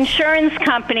our insurance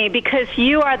company because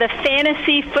you are the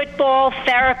fantasy football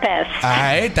therapist. All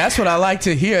right, that's what I like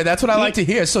to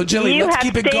hear. So, Jilly, let's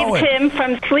keep it going. You have saved him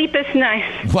from sleepless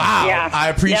nights. Wow, yeah. I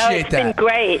appreciate that. It's been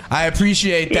great. I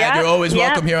appreciate that. You're always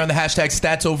welcome here on the hashtag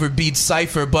StatsOverBeats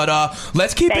Cypher. But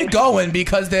let's keep it going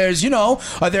because there's,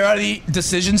 are there any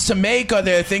decisions to make? Are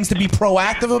there things to be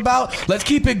proactive about? Let's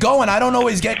keep it going. I don't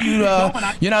always get you.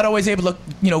 You're not always able to,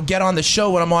 get on the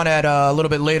show when I'm on at a little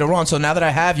bit later on. So now that I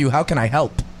have you, how can I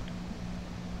help?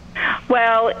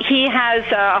 Well, he has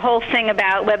a whole thing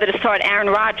about whether to start Aaron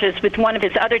Rodgers with one of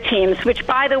his other teams, which,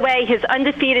 by the way, his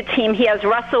undefeated team, he has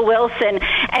Russell Wilson,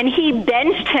 and he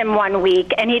benched him 1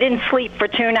 week, and he didn't sleep for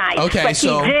 2 nights. Okay,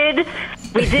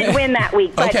 but we did win that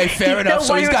week. But okay, fair enough.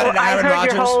 So he's got an Aaron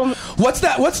Rodgers. What's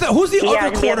that? Who's the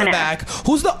other quarterback?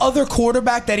 Who's the other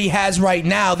quarterback that he has right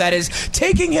now that is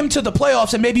taking him to the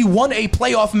playoffs and maybe won a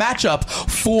playoff matchup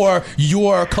for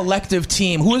your collective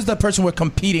team? Who is the person we're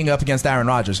competing up against Aaron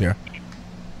Rodgers here?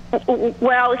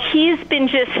 Well, he's been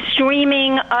just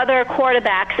streaming other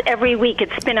quarterbacks every week.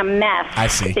 It's been a mess. I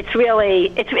see. It's really,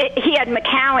 he had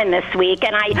McCown this week,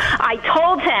 and I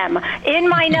told him in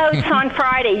my notes on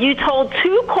Friday, you told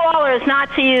 2 callers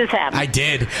not to use him. I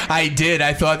did.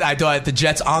 I thought the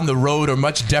Jets on the road are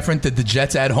much different than the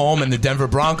Jets at home, and the Denver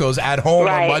Broncos at home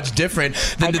are much different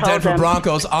than the Denver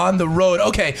Broncos on the road.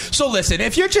 Okay, so listen,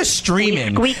 if you're just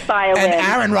streaming and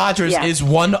Aaron Rodgers is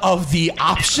one of the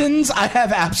options, I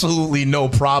have absolutely no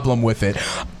problem with it.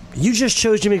 You just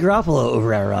chose Jimmy Garoppolo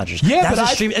over Aaron Rodgers. Yeah,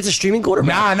 it's a streaming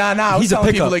quarterback. Nah. He's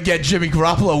telling people to get Jimmy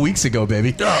Garoppolo weeks ago,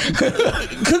 baby.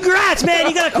 Congrats, man.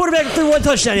 You got a quarterback that threw 1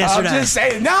 touchdown yesterday. I'm just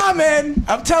saying. Nah, man.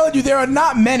 I'm telling you, there are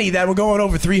not many that were going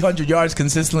over 300 yards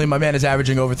consistently. My man is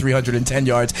averaging over 310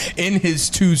 yards in his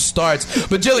 2 starts.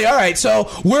 But, Jilly, all right, so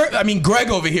Greg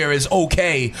over here is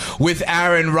okay with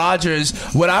Aaron Rodgers.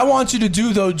 What I want you to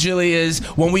do, though, Jilly, is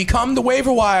when we come to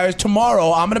waiver wires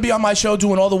tomorrow, I'm going to be on my show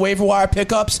doing all the waiver wire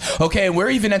pickups. Okay,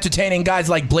 we're even entertaining guys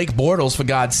like Blake Bortles, for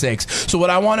God's sakes. So what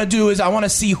I want to do is I want to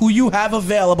see who you have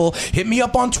available. Hit me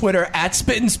up on Twitter at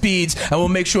Spittin' Speeds, and we'll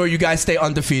make sure you guys stay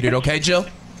undefeated. Okay, Jill?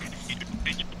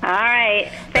 All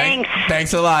right. Thanks.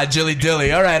 Thanks a lot, Jilly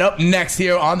Dilly. All right, up next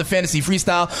here on the Fantasy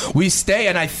Freestyle, we stay,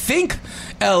 and I think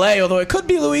L.A., although it could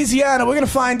be Louisiana. We're going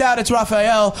to find out. It's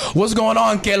Rafael. What's going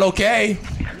on, que lo que?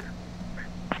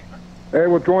 Hey,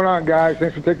 what's going on, guys?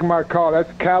 Thanks for taking my call. That's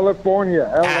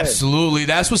California, LA. Absolutely.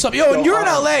 That's what's up. Yo, and you're in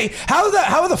LA. How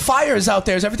are the fires out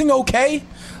there? Is everything okay?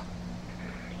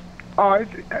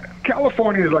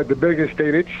 California is like the biggest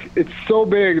state. It's so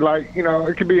big, like,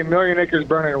 it could be 1 million acres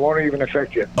burning. It won't even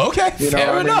affect you. Okay,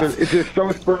 fair enough. It's just so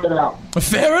spread out.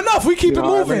 Fair enough. We keep it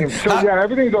moving.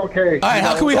 Everything's okay. All right,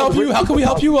 how can we help you? How can we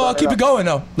help you keep it going,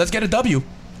 though? Let's get a W.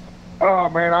 Oh,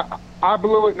 man, I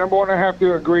blew it. Number one, I have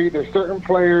to agree. There's certain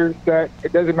players that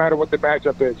it doesn't matter what the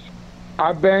matchup is.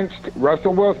 I benched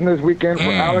Russell Wilson this weekend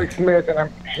for Alex Smith, and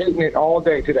I'm hitting it all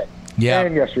day today. Yeah.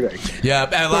 And yesterday. Yeah,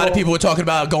 and a lot of people were talking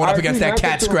about going up against that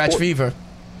cat scratch fever.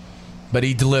 But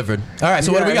he delivered. All right,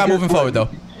 so what do we got moving forward, though?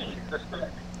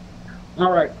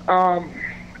 All right. I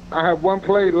have 1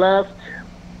 play left.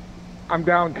 I'm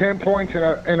down 10 points in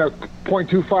a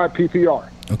 .25 PPR.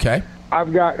 Okay.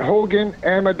 I've got Hogan,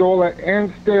 Amendola,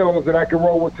 and Stills that I can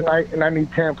roll with tonight, and I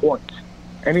need 10 points.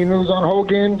 Any news on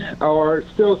Hogan, or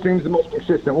Stills seems the most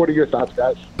consistent? What are your thoughts,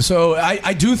 guys? So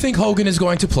I do think Hogan is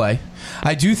going to play.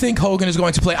 I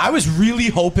was really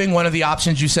hoping one of the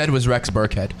options you said was Rex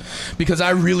Burkhead, because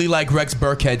I really like Rex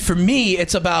Burkhead. For me,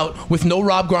 it's about, with no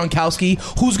Rob Gronkowski,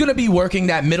 who's going to be working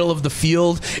that middle of the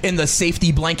field in the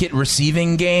safety blanket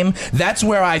receiving game. That's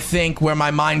where I think where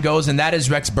my mind goes, and that is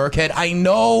Rex Burkhead. I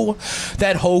know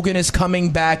that Hogan is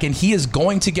coming back, and he is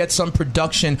going to get some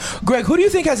production. Greg, who do you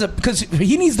think because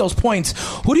he needs those points,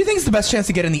 who do you think is the best chance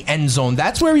to get in the end zone?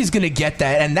 That's where he's going to get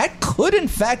that, and that could, in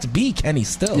fact, be Kenny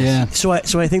Stills. Yeah. So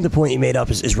I think the point you made up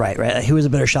is right? Like, who has a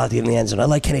better shot to get in the end zone? I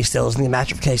like Kenny Stills. I think the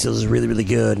matchup for Kenny Stills is really, really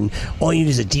good, and all you need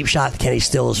is a deep shot to Kenny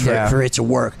Stills for it to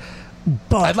work.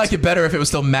 But I'd like it better if it was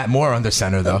still Matt Moore under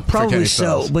center, though. Probably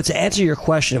so. But to answer your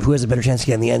question of who has a better chance to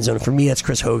get in the end zone, for me, that's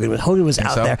Chris Hogan. When Hogan was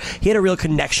out there, he had a real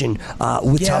connection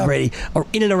with Tom Brady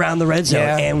in and around the red zone.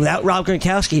 Yeah. And without Rob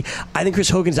Gronkowski, I think Chris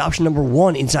Hogan's option number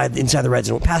one inside the red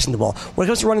zone, passing the ball. When it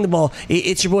comes to running the ball,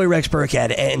 it's your boy Rex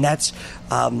Burkhead, and that's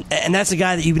the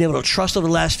guy that you've been able to trust over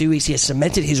the last few weeks. He has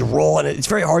cemented his role, and it's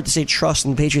very hard to say trust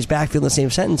in the Patriots' backfield in the same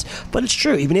sentence, but it's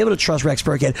true. You've been able to trust Rex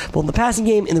Burkhead both in the passing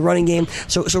game, in the running game.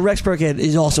 So Rex Burkhead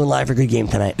is also in line for a good game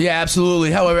tonight. Yeah,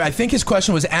 absolutely. However, I think his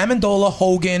question was Amendola,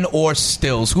 Hogan, or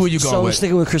Stills. Who are you going with? So I'm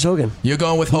sticking with Chris Hogan. You're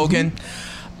going with Hogan?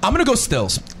 I'm going to go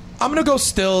Stills.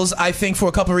 I think, for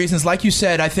a couple of reasons. Like you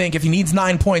said, I think if he needs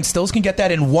 9 points, Stills can get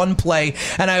that in one play.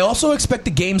 And I also expect the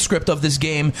game script of this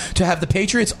game to have the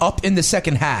Patriots up in the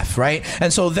second half, right?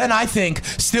 And so then I think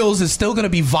Stills is still going to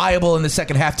be viable in the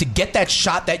second half to get that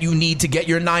shot that you need to get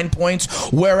your 9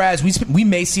 points, whereas we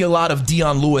may see a lot of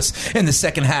Dion Lewis in the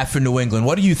second half for New England.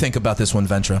 What do you think about this one,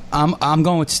 Ventra? I'm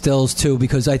going with Stills, too,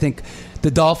 because I think the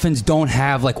Dolphins don't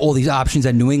have like all these options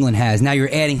that New England has. Now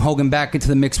you're adding Hogan back into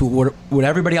the mix with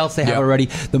everybody else they have already.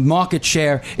 The market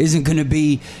share isn't going to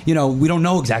be, we don't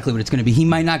know exactly what it's going to be. He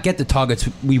might not get the targets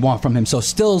we want from him. So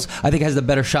Stills, I think, has the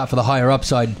better shot for the higher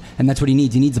upside, and that's what he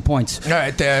needs. He needs the points. All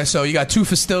right, there. So you got 2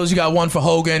 for Stills, you got 1 for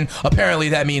Hogan. Apparently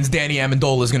that means Danny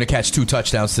Amendola is going to catch 2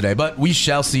 touchdowns today, but we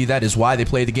shall see. That is why they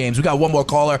play the games. We got one more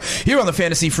caller here on the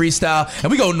Fantasy Freestyle,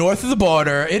 and we go north of the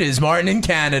border. It is Martin in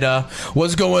Canada.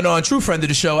 What's going on? True friend of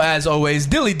the show, as always.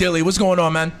 Dilly, what's going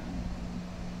on, man?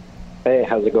 Hey,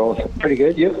 how's it going? Pretty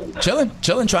good, you? Chilling,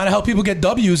 trying to help people get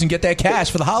W's and get that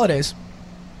cash for the holidays.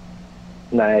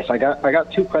 Nice. I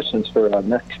got 2 questions for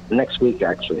next week,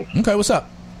 actually. Okay, what's up?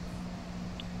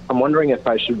 I'm wondering if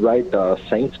I should write the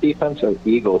Saints defense or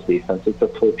Eagles defense. It's a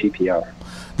full PPR.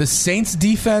 The Saints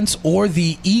defense or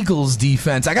the Eagles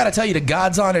defense? I got to tell you the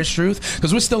God's honest truth,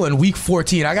 because we're still in week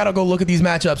 14. I got to go look at these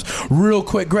matchups real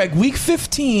quick. Greg, week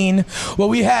 15, what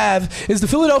we have is the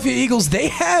Philadelphia Eagles. They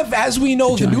have, as we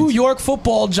know, the New York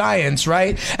Football Giants,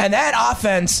 right? And that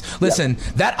offense, listen,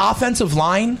 that offensive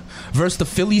line versus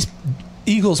the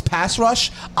Eagles pass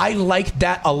rush, I like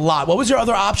that a lot. What was your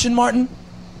other option, Martin?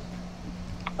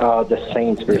 The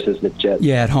Saints versus the Jets.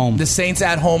 Yeah, at home. The Saints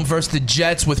at home versus the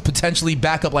Jets with potentially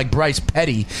backup like Bryce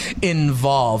Petty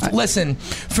involved. Listen,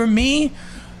 for me,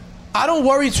 I don't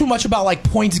worry too much about like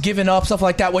points given up, stuff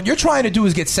like that. What you're trying to do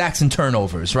is get sacks and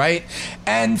turnovers, right?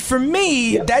 And for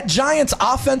me, that Giants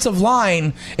offensive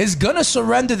line is going to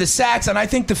surrender the sacks, and I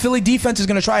think the Philly defense is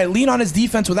going to try to lean on his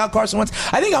defense without Carson Wentz.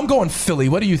 I think I'm going Philly.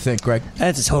 What do you think, Greg?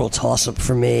 That's a total toss-up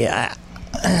for me. I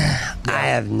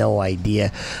have no idea.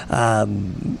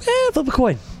 Flip a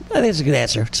coin. I think it's a good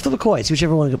answer. Just flip a coin. See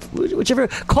whichever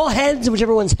call heads, and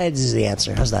whichever one's heads is the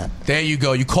answer. How's that? There you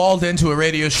go. You called into a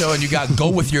radio show and you got go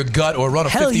with your gut or run a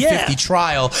 50-50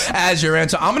 trial as your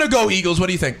answer. I'm going to go Eagles. What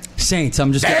do you think? Saints.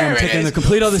 I'm taking the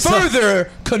complete other side. Further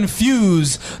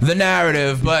confuse the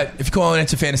narrative, but if you're calling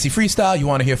into Fantasy Freestyle, you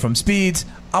want to hear from Speeds,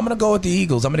 I'm going to go with the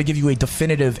Eagles. I'm going to give you a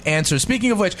definitive answer.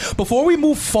 Speaking of which, before we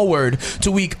move forward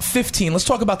to week 15, let's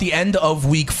talk about the end of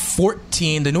week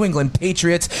 14, the New England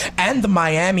Patriots and the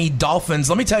Miami Dolphins.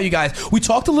 Let me tell you guys, we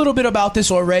talked a little bit about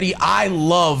this already. I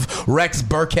love Rex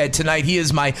Burkhead tonight. He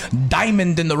is my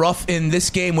diamond in the rough in this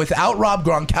game. Without Rob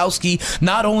Gronkowski,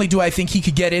 not only do I think he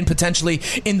could get in potentially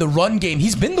in the run game,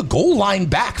 he's been the goal line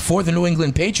back for the New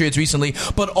England Patriots recently,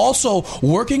 but also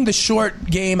working the short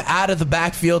game out of the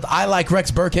backfield. I like Rex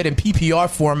Burkhead in PPR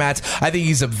formats. I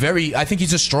think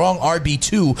he's a strong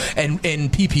RB2 and in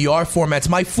PPR formats.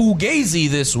 My Fugazi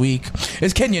this week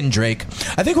is Kenyon Drake.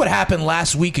 I think what happened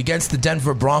last week against the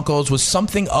Denver Broncos was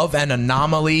something of an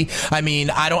anomaly. I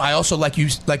mean, I also like you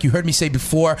heard me say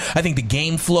before, I think the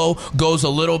game flow goes a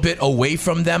little bit away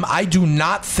from them. I do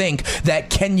not think that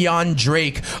Kenyon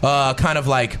Drake kind of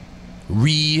like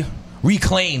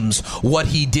reclaims what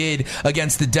he did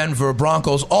against the Denver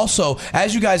Broncos. Also,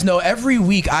 as you guys know, every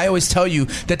week I always tell you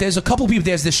that there's a couple people,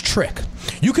 there's this trick.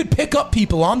 You could pick up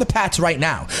people on the Pats right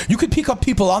now. You could pick up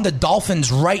people on the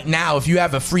Dolphins right now if you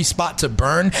have a free spot to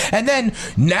burn. And then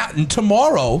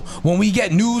tomorrow, when we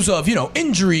get news of,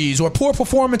 injuries or poor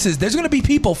performances, there's going to be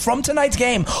people from tonight's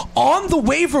game on the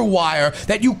waiver wire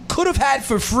that you could have had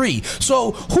for free.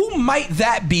 So who might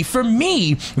that be? For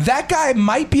me, that guy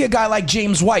might be a guy like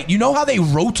James White. You know how they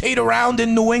rotate around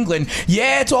in New England?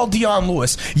 Yeah, it's all Dion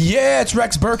Lewis. Yeah, it's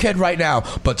Rex Burkhead right now.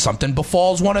 But something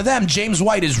befalls one of them. James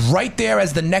White is right there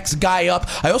as the next guy up.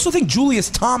 I also think Julius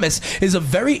Thomas is a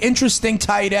very interesting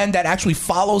tight end that actually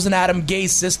follows an Adam Gase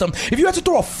system. If you had to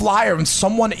throw a flyer on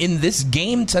someone in this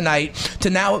game tonight to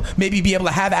now maybe be able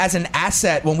to have as an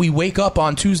asset when we wake up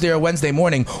on Tuesday or Wednesday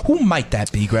morning, who might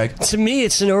that be, Greg? To me,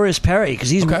 it's Sonoris Perry, because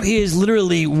he is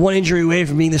literally one injury away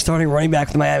from being the starting running back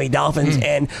for the Miami Dolphins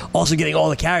and also getting all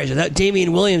the carries. Without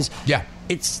Damian Williams,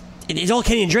 it's all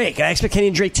Kenyon Drake. I expect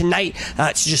Kenyon Drake tonight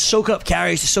to just soak up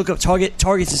carries, to soak up targets,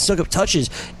 and soak up touches.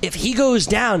 If he goes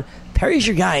down, Perry's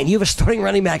your guy, and you have a starting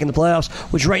running back in the playoffs,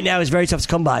 which right now is very tough to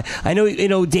come by. I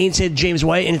know, Dane said James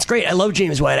White, and it's great. I love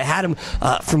James White. I had him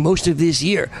for most of this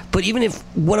year. But even if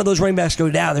one of those running backs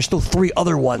go down, there's still three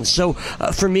other ones. So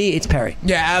for me, it's Perry.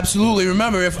 Yeah, absolutely.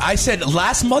 Remember, if I said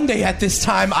last Monday at this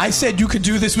time, I said you could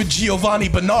do this with Giovanni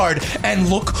Bernard, and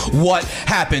look what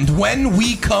happened. When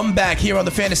we come back here on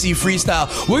the Fantasy Freestyle,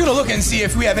 we're going to look and see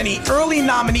if we have any early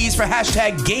nominees for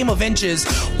hashtag Game of Inches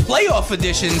playoff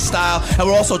edition style, and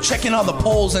we're also checking on the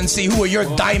polls and see who are your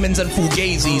diamonds and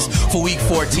fugazis for week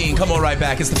 14. Come on right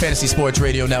back. It's the Fantasy Sports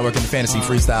Radio Network and the Fantasy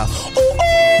Freestyle.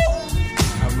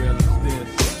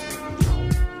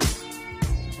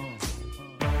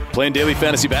 Playing daily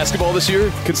fantasy basketball this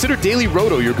year? Consider Daily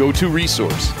Roto your go-to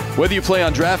resource. Whether you play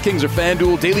on DraftKings or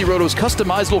FanDuel, Daily Roto's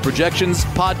customizable projections,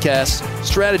 podcasts,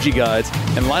 strategy guides,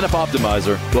 and lineup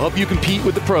optimizer will help you compete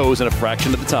with the pros in a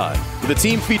fraction of the time. With a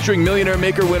team featuring Millionaire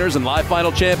Maker winners and live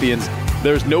final champions,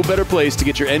 there's no better place to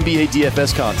get your NBA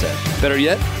DFS content. Better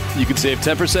yet, you can save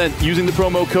 10% using the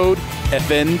promo code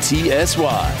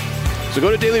FNTSY. So go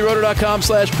to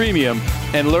dailyroto.com/premium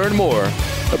and learn more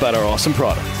about our awesome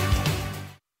product.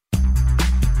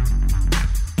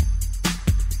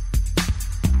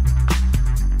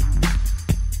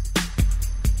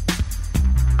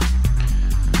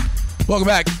 Welcome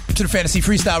back to the Fantasy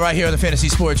Freestyle right here on the Fantasy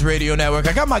Sports Radio Network.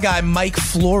 I got my guy Mike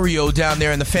Florio down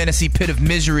there in the Fantasy Pit of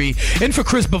Misery, in for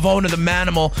Chris Bavona, the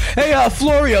Manimal. Hey,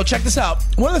 Florio, check this out.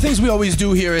 One of the things we always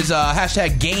do here is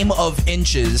hashtag Game of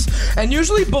Inches, and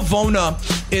usually Bavona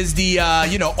is the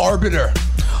arbiter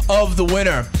of the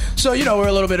winner. So, we're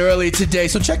a little bit early today.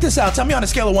 So check this out. Tell me on a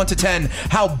scale of 1 to 10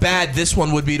 how bad this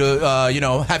one would be to,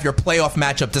 have your playoff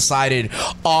matchup decided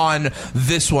on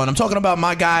this one. I'm talking about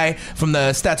my guy from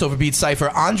the Stats Over Beats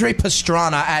Cypher, Andre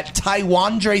Pastrana at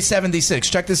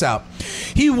Taiwandre76. Check this out.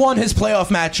 He won his playoff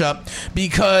matchup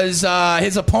because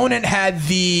his opponent had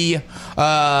the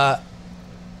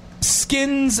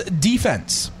Skins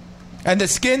defense. And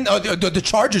the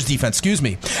Chargers defense, excuse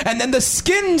me. And then the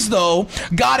Skins, though,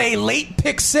 got a late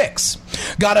pick six.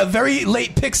 Got a very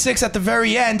late pick six at the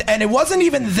very end. And it wasn't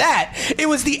even that. It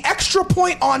was the extra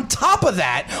point on top of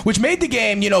that, which made the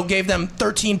game, gave them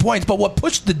 13 points. But what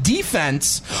pushed the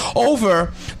defense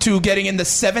over to getting in the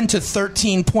 7 to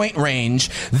 13 point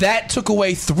range, that took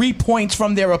away 3 points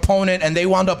from their opponent, and they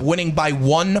wound up winning by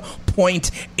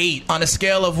 1.8. On a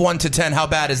scale of 1 to 10, how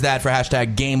bad is that for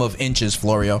hashtag Game of Inches,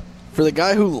 Florio? For the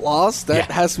guy who lost, that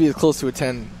has to be as close to a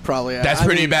 10, probably. That's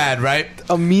pretty bad, right?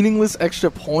 A meaningless extra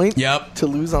point to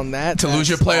lose on that. To lose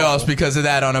your playoffs because of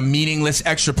that on a meaningless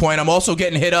extra point. I'm also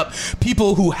getting hit up.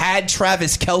 People who had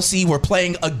Travis Kelce were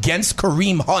playing against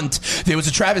Kareem Hunt. There was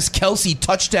a Travis Kelce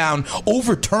touchdown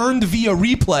overturned via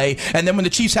replay, and then when the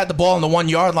Chiefs had the ball on the 1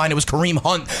 yard line, it was Kareem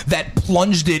Hunt that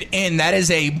plunged it in. That is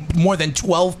a more than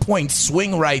 12-point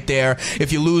swing right there.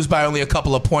 If you lose by only a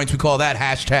couple of points, we call that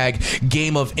hashtag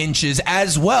Game of Inches.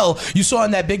 As well, you saw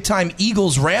in that big-time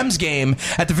Eagles-Rams game,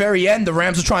 at the very end, the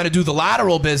Rams were trying to do the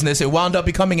lateral business. It wound up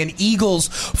becoming an Eagles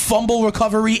fumble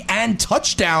recovery and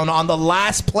touchdown on the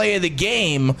last play of the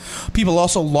game. People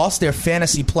also lost their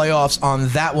fantasy playoffs on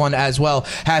that one as well.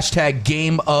 Hashtag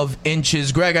Game of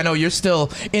Inches. Greg, I know you're still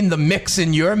in the mix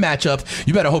in your matchup.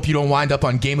 You better hope you don't wind up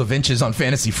on Game of Inches on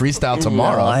Fantasy Freestyle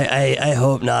tomorrow. No, I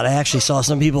hope not. I actually saw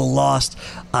some people lost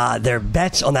their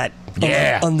bets on that.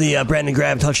 On the Brandon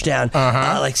Graham touchdown,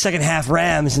 like second half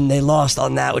Rams, and they lost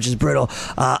on that, which is brutal.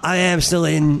 I am still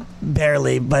in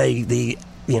barely by the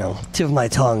tip of my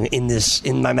tongue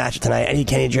in my match tonight. I need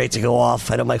Kenny Drake to go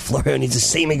off. I know Mike Florio needs the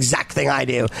same exact thing I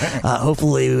do.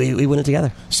 Hopefully we win it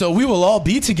together. So we will all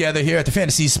be together here at the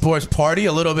Fantasy Sports Party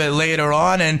a little bit later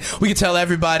on, and we can tell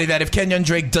everybody that if Kenyon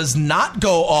Drake does not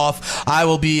go off, I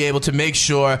will be able to make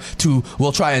sure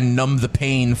we'll try and numb the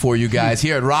pain for you guys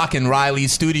here at Rock and Riley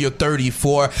Studio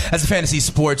 34 as the Fantasy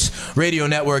Sports Radio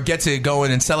Network gets it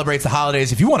going and celebrates the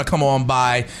holidays. If you want to come on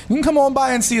by, you can come on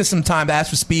by and see us sometime. Ask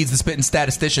for Speeds, the Spittin'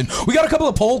 Statistician. We got a couple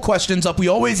of poll questions up. We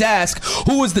always ask,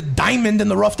 who was the diamond in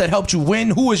the rough that helped you win?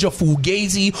 Who was your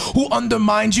fugazi? Who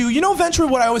undermined you? Venture,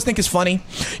 what I always think is funny.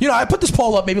 I put this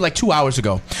poll up maybe like 2 hours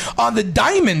ago. On the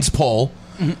diamonds poll,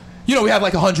 we have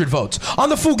like 100 votes. On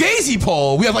the Fugazi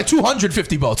poll, we have like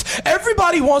 250 votes.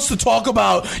 Everybody wants to talk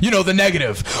about, the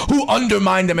negative. Who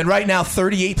undermined them. And right now,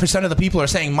 38% of the people are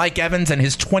saying Mike Evans and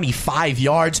his 25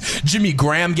 yards. Jimmy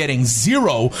Graham getting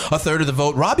 0, a third of the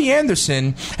vote. Robbie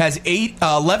Anderson has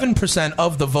 11%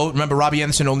 of the vote. Remember, Robbie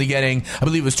Anderson only getting, I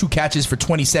believe it was 2 catches for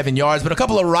 27 yards. But a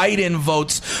couple of write-in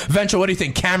votes. Venture, what do you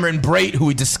think? Cameron Brate, who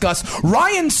we discussed.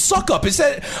 Ryan Suckup. Is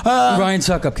that... Ryan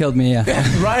Suckup killed me, yeah.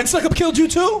 Ryan Suckup killed you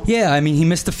too? Yeah, I mean, he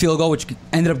missed the field goal, which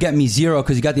ended up getting me 0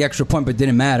 because he got the extra point, but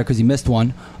didn't matter because he missed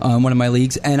one in one of my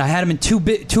leagues. And I had him in two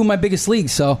of my biggest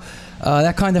leagues, so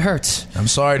that kind of hurts. I'm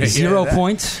sorry to hear 0 that.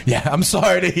 points. Yeah, I'm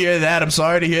sorry to hear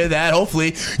that.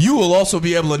 Hopefully, you will also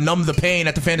be able to numb the pain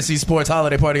at the Fantasy Sports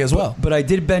Holiday Party as well. But I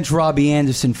did bench Robbie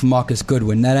Anderson for Marcus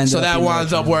Goodwin. That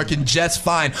winds up working just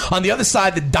fine. On the other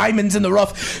side, the diamonds in the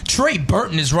rough. Trey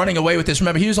Burton is running away with this.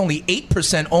 Remember, he was only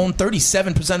 8% owned.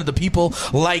 37% of the people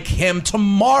like him.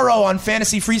 Tomorrow on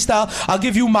Fantasy Freestyle, I'll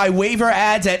give you my waiver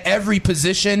ads at every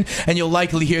position, and you'll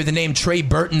likely hear the name Trey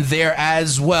Burton there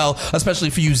as well, especially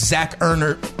for you Zach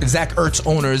Ertz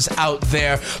owners out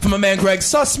there. From my man Greg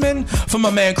Sussman, from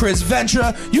my man Chris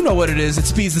Ventura, you know what it is. It's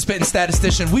Speeds, the Spittin'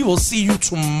 Statistician. We will see you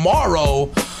tomorrow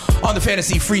on the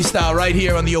Fantasy Freestyle right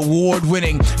here on the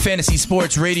award-winning Fantasy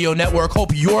Sports Radio Network.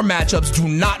 Hope your matchups do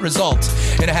not result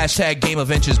in a hashtag game of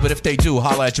inches, but if they do,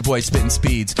 holla at your boy Spittin'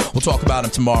 Speeds. We'll talk about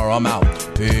him tomorrow. I'm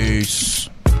out. Peace.